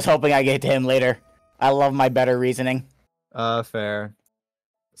 I was hoping I'd get to him later. I love my better reasoning. Fair.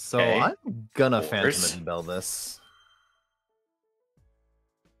 So Okay. I'm gonna Force. Phantom and Bell this.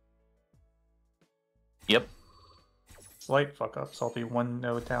 Yep. Slight fuck up, so I'll be one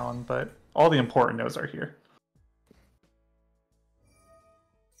node down, but all the important nodes are here.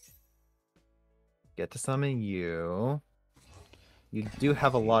 Get to summon you. You do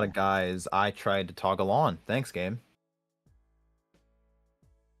have a lot of guys I tried to toggle on. Thanks, game.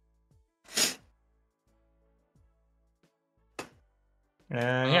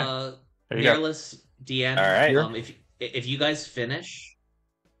 Yeah. There you go. Nearless DN. All right. If you guys finish,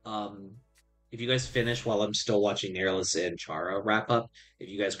 while I'm still watching Nearless and Chara wrap up, if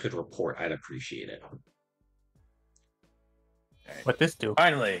you guys could report, I'd appreciate it. What this do?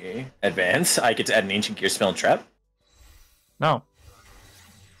 Finally, advance. I get to add an Ancient Gear spell and trap. No.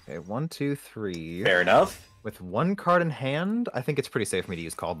 Okay, 1, 2, 3. Fair enough. With one card in hand, I think it's pretty safe for me to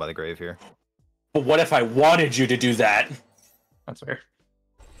use Called by the Grave here. But what if I wanted you to do that? That's fair.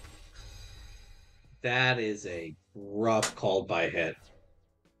 That is a rough called by hit.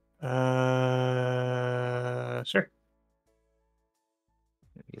 Sure.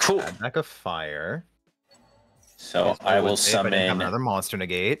 Cool. Add back a fire. So I will summon another monster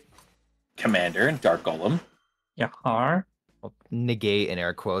negate. Commander and Dark Golem. Yeah. Are. Well, negate in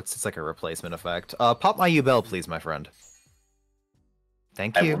air quotes. It's like a replacement effect. Pop my U-Bell, please, my friend.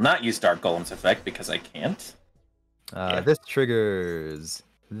 Thank I you. will not use Dark Golem's effect because I can't. This triggers.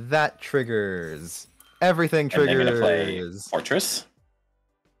 That triggers. Everything triggers. And they're gonna play Fortress.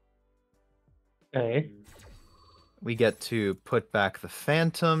 Okay. We get to put back the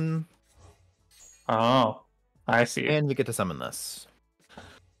Phantom. Oh, I see. And we get to summon this.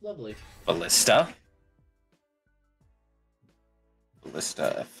 Lovely. Ballista.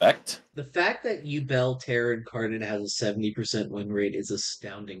 Ballista effect. The fact that Ubel Terra Incarnate has a 70% win rate is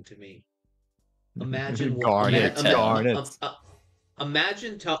astounding to me. Imagine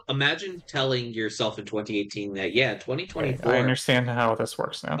imagine telling yourself in 2018 that 2024. I understand how this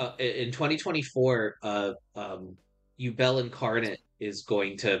works now. In 2024, Ubel Incarnate is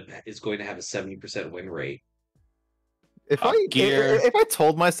going to have a 70% win rate. If I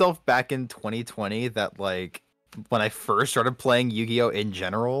told myself back in 2020 that like when I first started playing Yu-Gi-Oh in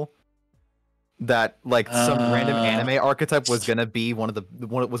general, that like some random anime archetype was gonna be one of, if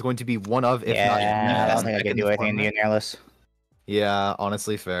not. I don't think I can do anything in the Nearless. Yeah,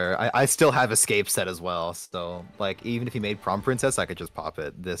 honestly, fair. I still have Escape set as well, so like even if you made Prom Princess, I could just pop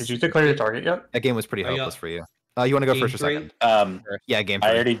it. Did you declare your target yet? That game was pretty hopeless for you. You want to go first or second? Yeah, game.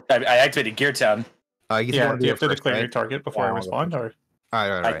 I activated Gear Town. Do you have to declare your target before I respond, or? All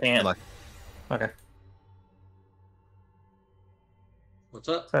right. I can't. Okay. What's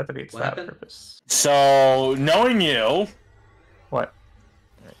up? So that defeats that purpose. So, knowing you, what?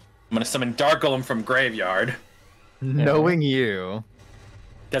 I'm gonna summon Dark Golem from Graveyard. Knowing you.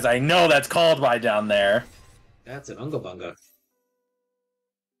 Because I know that's called by down there. That's an Unga Bunga.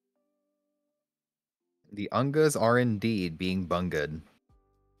 The Ungas are indeed being bunged.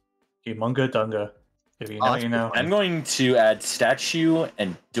 Humunga Dunga. If you know, you know. I'm going to add statue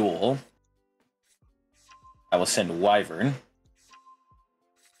and duel. I will send Wyvern.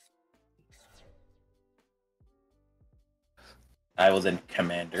 I will then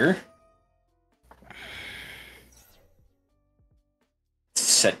commander.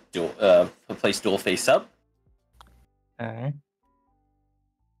 Set duel. Place duel face up. Okay.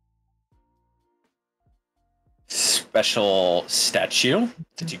 Special statue,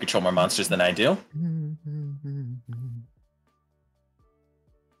 since you control more monsters than I do.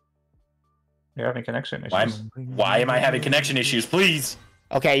 You're having connection issues. Why am I having connection issues? Please.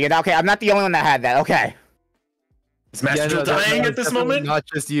 Okay, you're not okay. I'm not the only one that had that. Okay. Is Master Duel dying at this moment? Not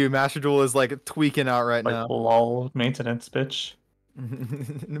just you. Master Duel is like tweaking out right now. Lol, maintenance, bitch.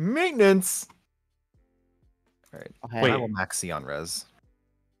 Maintenance. All right. Okay. Wait, I will max C on res.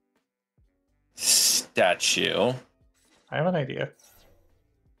 Statue. I have an idea.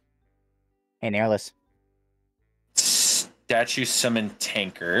 Hey, Nairless. Statue summon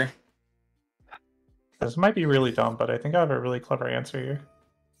tanker. This might be really dumb, but I think I have a really clever answer here.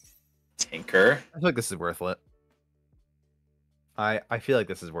 Tinker. I feel like this is worth it. I feel like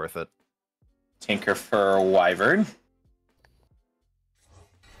this is worth it. Tinker for Wyvern.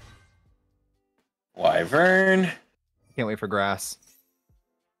 Wyvern. Can't wait for grass.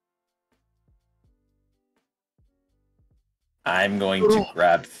 I'm going to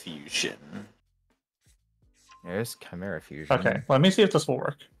grab Fusion. There's Chimera Fusion. Okay, let me see if this will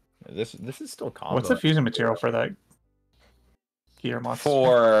work. This is still combo. What's the fusion material for that gear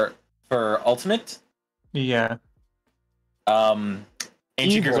monster? For ultimate? Yeah. Ancient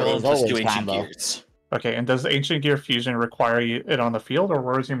Gear Evil will is just do always Ancient combo. Gears. Okay, and does Ancient Gear Fusion require it on the field, or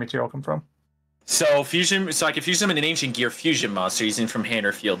where does your material come from? So fusion, so I can fuse them in an Ancient Gear Fusion monster using from hand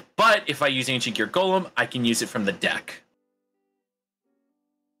or field. But if I use Ancient Gear Golem, I can use it from the deck.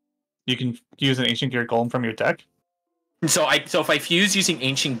 You can use an Ancient Gear Golem from your deck? So if I fuse using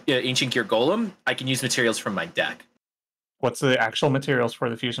Ancient Gear Golem, I can use materials from my deck. What's the actual materials for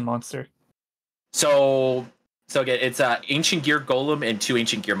the fusion monster? So again, it's Ancient Gear Golem and 2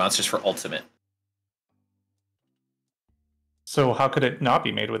 Ancient Gear monsters for ultimate. So how could it not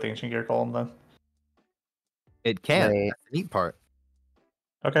be made with Ancient Gear Golem then? It can. Right. That's the neat part.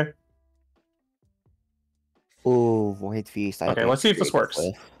 Okay. Ooh, Void Feast. Okay, let's see if this works.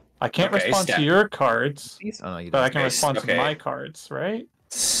 I can't Okay, respond to your cards, Oh, no, you but I didn't. can respond okay. to my cards, right?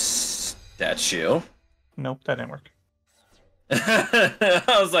 Statue. Nope, that didn't work.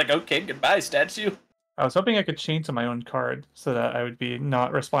 I was like, okay, goodbye, statue. I was hoping I could chain to my own card so that I would be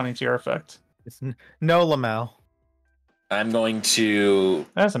not responding to your effect. No, Lamau. I'm going to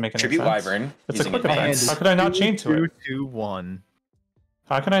That doesn't make any tribute sense. Wyvern It's a using quick effect. advance. How could I not chain to it? 2, 2, 1.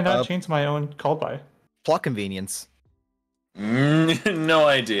 How can I not chain to my own called by? Plot convenience. No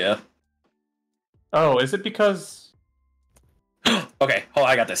idea. Oh, is it because... Okay, hold on,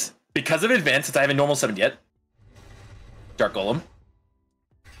 I got this. Because of advance, since I haven't normal summoned yet. Dark Golem.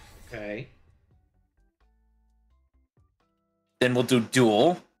 Okay. Then we'll do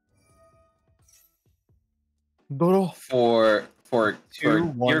duel Doodle. for Two,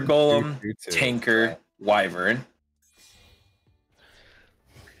 one, Gear Golem, two, two. Tanker, Wyvern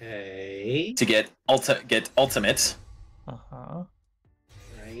Okay. to get ultimate, Uh-huh.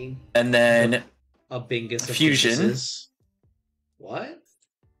 Right. and then A Bingus of Fusion. Binguses. What?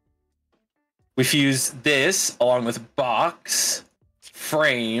 we fuse this along with Box,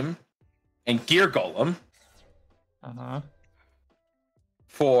 Frame, and Gear Golem Uh-huh.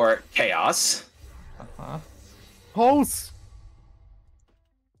 for Chaos. Uh-huh. Pulse.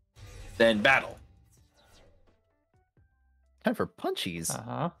 Then Battle. Time for punchies.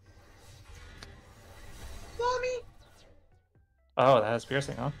 Uh-huh. Mommy. Oh, that has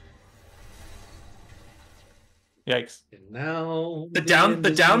piercing, huh? Yikes. And now The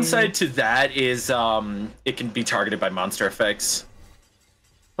downside to that is it can be targeted by monster effects.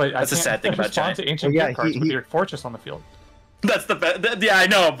 But That's a sad thing about respond Giant. to ancient Well, yeah, gear cards with he- your fortress on the field. That's the best. Yeah, I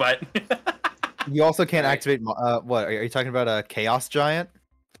know, but You also can't activate. What are you talking about? A chaos giant?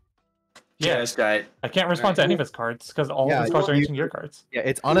 Yeah, Chaos Giant. I can't respond to any of his cards because all Yeah, of his cards are you- ancient gear cards. Yeah,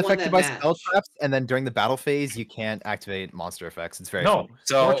 it's won unaffected that by match? spell traps, and then during the battle phase, you can't activate monster effects. It's very No,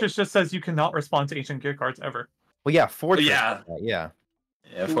 So- fortress just says you cannot respond to ancient gear cards ever. well, yeah, fortress. Yeah. Yeah.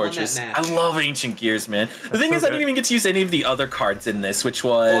 Yeah, Who won that Fortress. match? I love Ancient Gears, man. The thing so is, I good. didn't even get to use any of the other cards in this, which For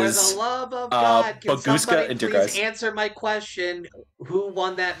was the love of God, can Boguska somebody and please Durgaz. answer my question? Who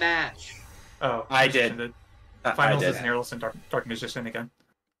won that match? Oh, I just did. ended. Finals is Nearless and Dark Magician again.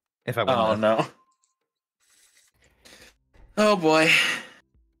 If I win. Oh no. Oh boy.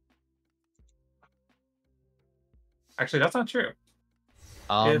 Actually, that's not true.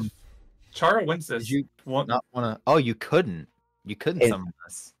 If If Chara wins this, you not wanna? Oh, you couldn't. You couldn't summon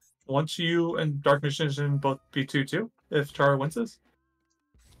this. Once you and Dark Magician both be 2-2, if Chara wins this.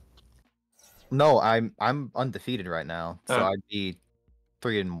 No, I'm undefeated right now, so I'd be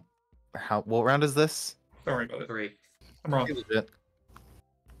 3 and what round is this? Don't worry about it. 3. I'm wrong.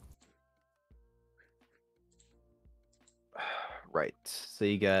 Right. So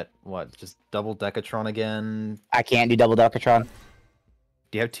you get what? Just double Decatron again. I can't do double Decatron.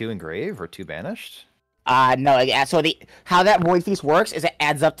 Do you have 2 engrave or 2 banished? No. So how that Void Feast works is it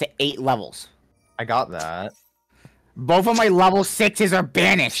adds up to 8 levels. I got that. Both of my level 6s are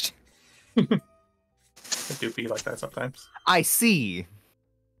banished. It do be like that sometimes. I see.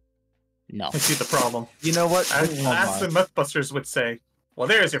 No. I see the problem. You know what? As the Mythbusters would say, well,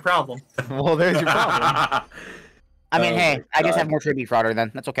 there's your problem. Well, there's your problem. I mean, hey, I just have more tribute fodder then.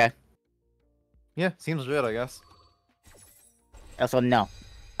 That's okay. Yeah, seems good, I guess. Also, no.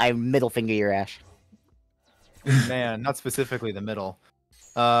 I middle finger your Ash. Man, not specifically the middle.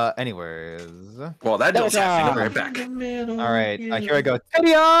 Anyways. Well, that does happen. I'll be right back. Alright, here I go.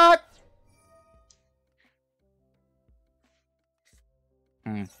 Idiot!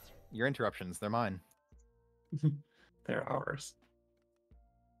 Your interruptions, they're mine. They're ours.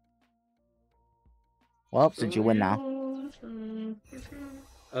 Well, since you win now.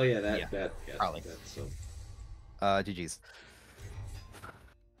 Oh yeah, Yeah, probably. So. GG's.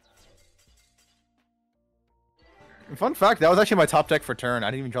 Fun fact, that was actually my top deck for turn. I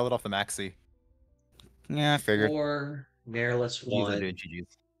didn't even draw that off the maxi. Yeah, I figured. 4, Nairless 1.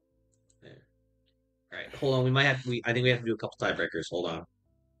 GG's. Alright, hold on. I think we have to do a couple tiebreakers. Hold on.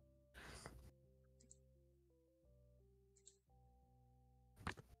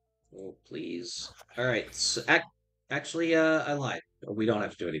 Oh, please. Alright, so actually, I lied. We don't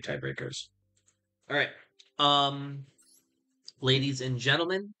have to do any tiebreakers. Alright. Ladies and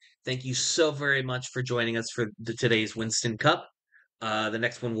gentlemen, thank you so very much for joining us for today's Winston Cup. The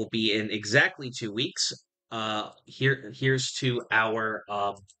next one will be in exactly 2 weeks. Here's to our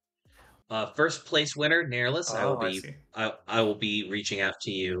first place winner, Nairless. I will be reaching out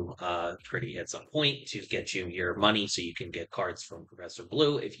to you pretty at some point to get you your money so you can get cards from Professor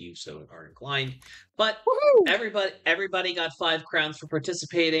Blue if you so are inclined. But everybody got 5 crowns for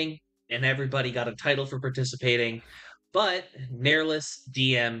participating, and everybody got a title for participating. But Nairless,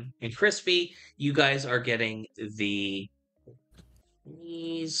 DM, and Crispy, you guys are getting the.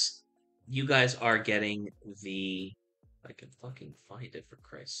 You guys are getting the. I can fucking find it for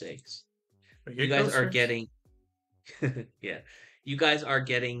Christ's sakes. You guys are getting. Yeah, you guys are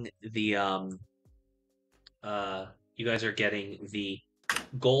getting the. You guys are getting the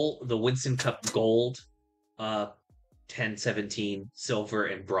gold, the Winston Cup gold, 10, 17, silver,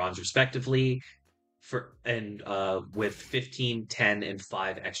 and bronze respectively. With 15, 10, and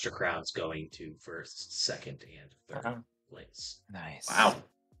 5 extra crowns going to first, second, and third place. Nice. Wow.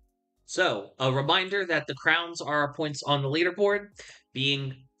 So, a reminder that the crowns are points on the leaderboard.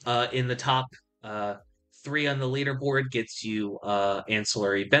 Being in the top 3 on the leaderboard gets you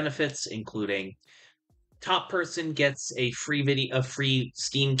ancillary benefits, including top person gets a free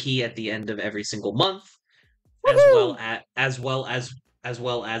Steam key at the end of every single month, as well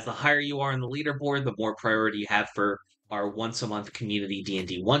as the higher you are on the leaderboard, the more priority you have for our once a month community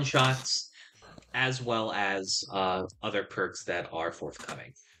D&D one shots, as well as other perks that are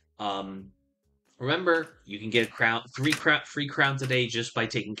forthcoming. Remember, you can get free crowns a day just by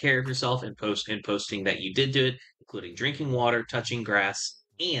taking care of yourself and posting that you did do it, including drinking water, touching grass,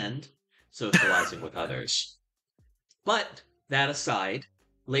 and socializing with others. But that aside,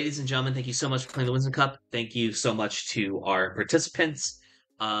 ladies and gentlemen, thank you so much for playing the Winston Cup. Thank you so much to our participants.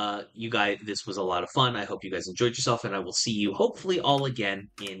 You guys, this was a lot of fun. I hope you guys enjoyed yourself, and I will see you hopefully all again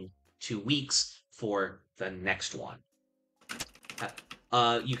in 2 weeks for the next one.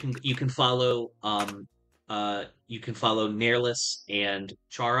 You can follow Nairless and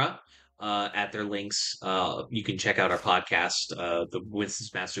Chara at their links. You can check out our podcast, the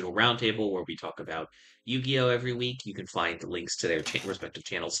Winston's Master Duel Roundtable, where we talk about Yu-Gi-Oh! Every week. You can find links to their respective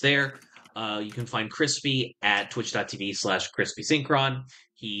channels there. You can find Crispy at twitch.tv/CrispySynchron.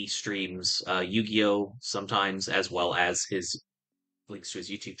 He streams Yu-Gi-Oh! Sometimes, as well as his links to his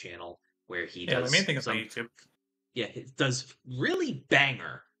YouTube channel, where he does. Yeah, the main thing is on YouTube. Yeah, it does really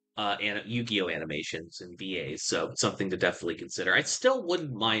banger Yu-Gi-Oh! Animations and VAs, so something to definitely consider. I still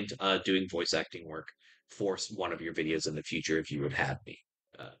wouldn't mind doing voice acting work for one of your videos in the future if you would have me.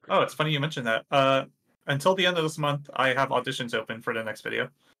 Oh, it's funny you mentioned that. until the end of this month, I have auditions open for the next video.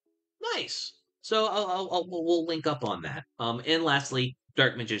 Nice. So we'll link up on that. And lastly,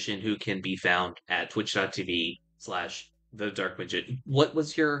 Dark Magician, who can be found at twitch.tv/the Dark Magician. What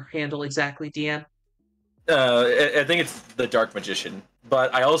was your handle exactly, Deanne? I think it's the Dark Magician.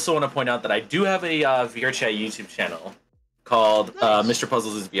 But I also want to point out that I do have a VR Chat YouTube channel called Mr.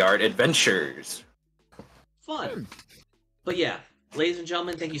 Puzzles' VR Adventures. Fun. But yeah, ladies and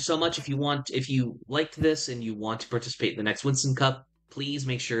gentlemen, thank you so much. If you liked this and you want to participate in the next Winston Cup, please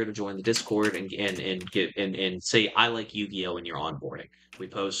make sure to join the Discord and say I like Yu-Gi-Oh! In your onboarding. We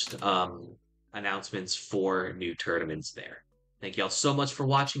post announcements for new tournaments there. Thank you all so much for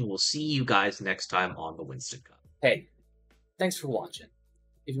watching. We'll see you guys next time on the Winston Cup. Hey, thanks for watching.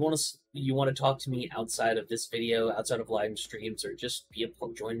 If you want to talk to me outside of this video, outside of live streams, or just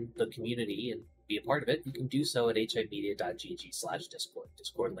join the community and be a part of it, you can do so at HIMediaTV/Discord.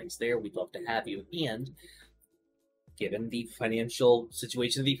 Discord links there. We'd love to have you. And given the financial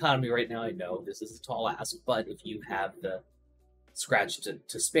situation of the economy right now, I know this is a tall ask, but if you have the scratch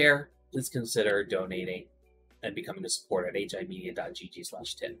to spare, please consider donating and becoming a supporter at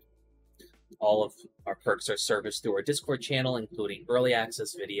HIMedia.gg/tip. All of our perks are serviced through our Discord channel, including early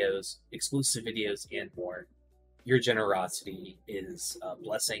access videos, exclusive videos, and more. Your generosity is a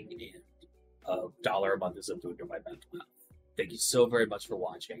blessing, and $1 a month is a boon to my mental health. Thank you so very much for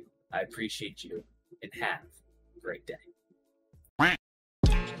watching. I appreciate you, and have a great day.